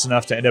anonymous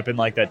enough to end up in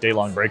like that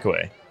day-long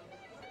breakaway,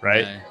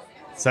 right? No.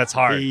 So that's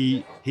hard.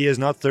 He is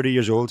not 30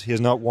 years old. He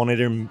is not 1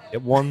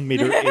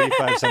 meter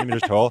 85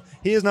 centimeters tall.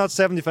 He is not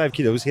 75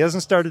 kilos. He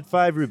hasn't started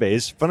 5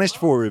 Roubaix, finished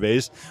 4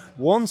 Roubaix,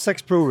 won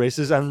 6 pro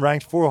races, and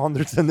ranked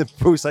 400th in the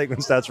Pro Cycling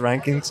Stats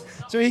rankings.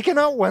 So he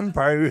cannot win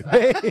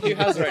Paris-Roubaix. Who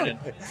has written?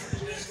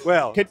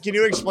 Well, Can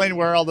you explain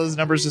where all those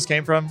numbers just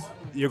came from?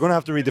 you're going to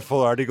have to read the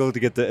full article to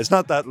get the. It's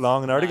not that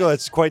long an article.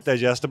 It's quite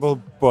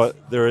digestible,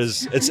 but there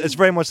is. It's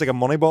very much like a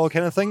Moneyball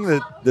kind of thing.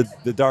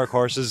 The dark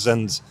horses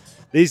and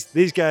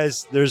these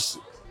guys. There's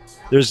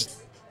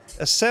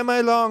a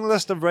semi-long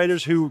list of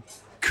riders who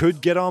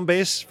could get on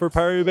base for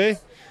Paris-Roubaix,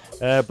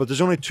 but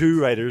there's only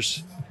 2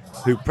 riders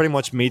who pretty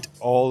much meet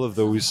all of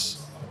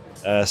those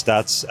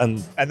stats.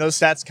 And those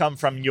stats come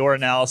from your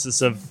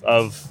analysis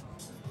of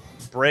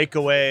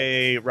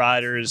breakaway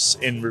riders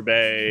in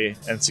Roubaix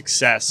and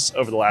success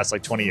over the last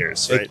like 20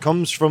 years, right? It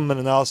comes from an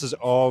analysis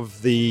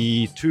of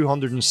the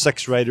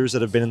 206 riders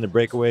that have been in the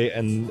breakaway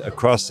and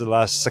across the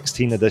last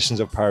 16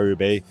 editions of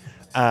Paris-Roubaix,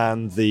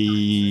 and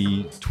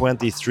the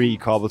 23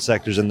 cobbled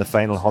sectors in the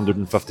final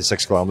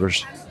 156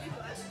 kilometers.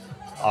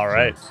 All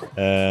right.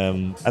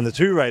 And the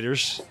 2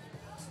 riders,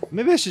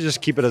 maybe I should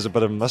just keep it as a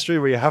bit of a mystery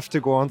where you have to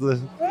go on to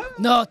the.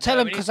 No, tell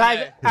him, because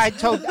I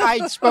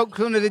spoke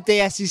to one of the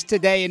DSs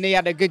today and he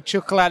had a good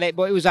chuckle at it,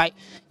 but he was like,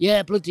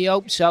 yeah, bloody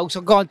hope so.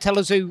 So go on, tell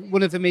us who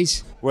one of them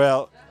is.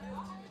 Well,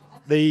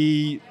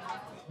 the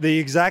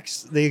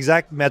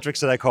exact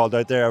metrics that I called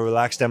out there, I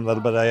relaxed them a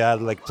little bit. I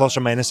added like plus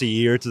or minus a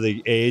year to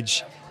the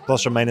age,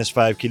 plus or minus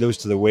 5 kilos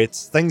to the weight.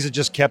 Things that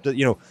just kept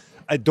it,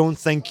 I don't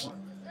think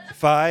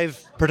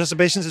 5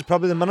 participations is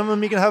probably the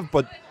minimum you can have,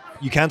 but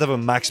you can't have a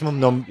maximum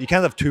number. You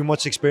can't have too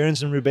much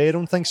experience in Roubaix, I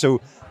don't think.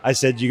 So I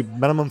said you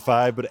minimum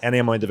 5, but any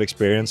amount of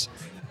experience.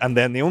 And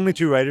then the only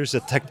 2 riders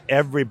that ticked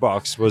every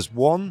box was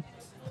 1,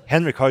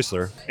 Henrik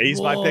Hausler.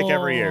 He's my pick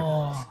every year.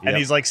 And Yep.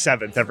 he's like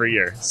 7th every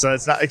year. So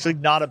it's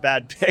not a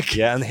bad pick.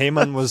 Yeah, and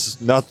Heyman was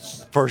not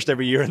first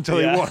every year until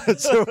he won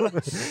it. So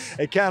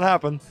it can't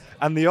happen.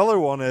 And the other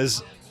one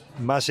is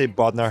Maciej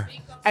Bodnar.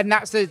 And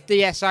that's the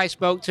DS I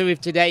spoke to him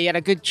today. He had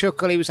a good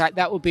chuckle. He was like,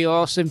 that would be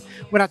awesome.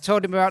 When I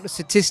told him about the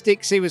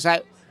statistics, he was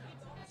like,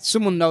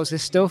 someone knows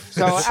this stuff.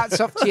 So hats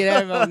off to you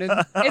there, Ronan.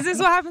 Is this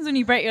what happens when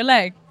you break your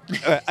leg?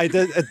 I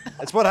did.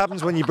 It's what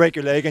happens when you break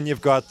your leg and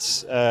you've got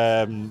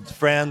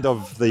friend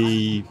of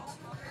the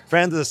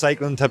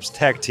Cycling Tips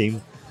Tech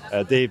team,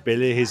 Dave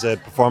Bailey. He's a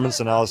performance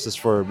analysis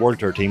for World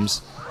Tour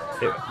teams.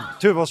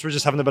 2 of us were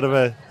just having a bit of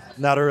a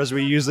natter as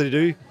we usually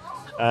do,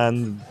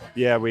 and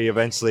yeah, we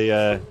eventually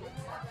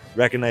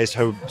recognized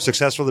how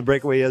successful the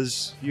breakaway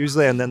is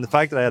usually, and then the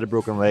fact that I had a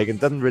broken leg and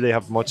didn't really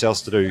have much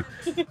else to do,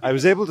 I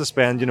was able to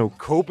spend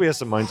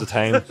copious amounts of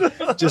time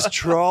just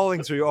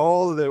trawling through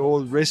all of the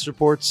old race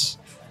reports.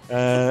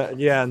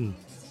 And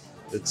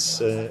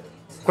it's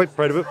quite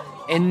proud of it.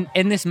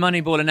 In this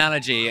Moneyball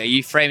analogy, are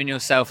you framing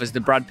yourself as the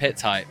Brad Pitt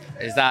type?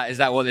 Is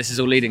that what this is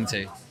all leading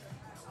to?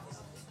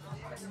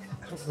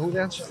 I don't know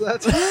the answer to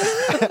that.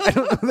 I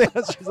don't know the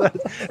answer to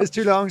that. It's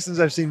too long since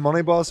I've seen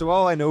Moneyball, so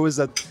all I know is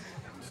that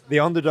the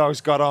underdogs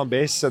got on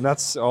base, and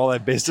that's all I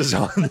based this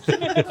on.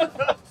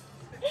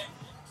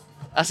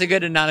 That's a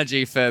good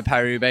analogy for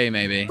Paris-Roubaix,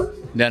 maybe.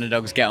 The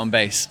underdogs get on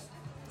base.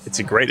 It's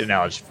a great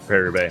analogy for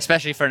Paris-Roubaix.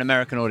 Especially for an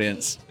American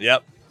audience.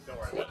 Yep.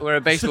 We're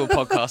a baseball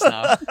podcast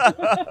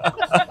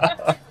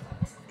now.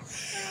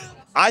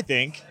 I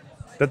think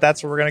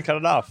that's where we're going to cut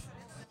it off.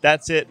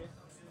 That's it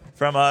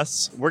from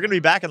us. We're going to be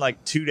back in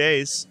like 2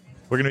 days.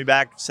 We're going to be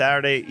back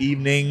Saturday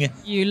evening.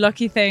 You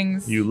lucky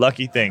things. You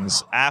lucky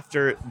things.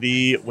 After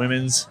the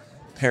women's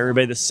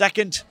Paris-Roubaix, the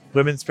second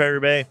women's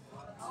Paris-Roubaix.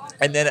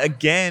 And then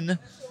again,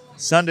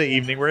 Sunday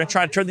evening. We're going to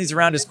try to turn these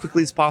around as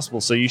quickly as possible.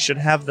 So you should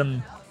have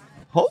them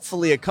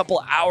hopefully a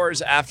couple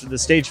hours after the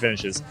stage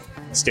finishes.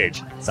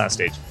 Stage. It's not a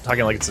stage. I'm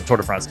talking like it's the Tour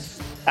de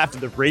France. After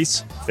the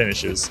race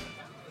finishes.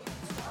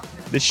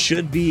 This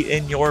should be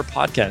in your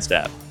podcast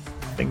app.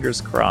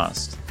 Fingers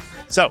crossed.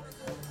 So,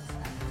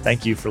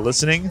 thank you for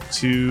listening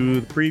to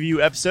the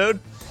preview episode.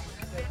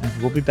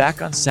 We'll be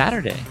back on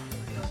Saturday.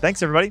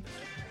 Thanks, everybody.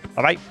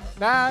 Bye-bye.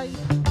 Bye.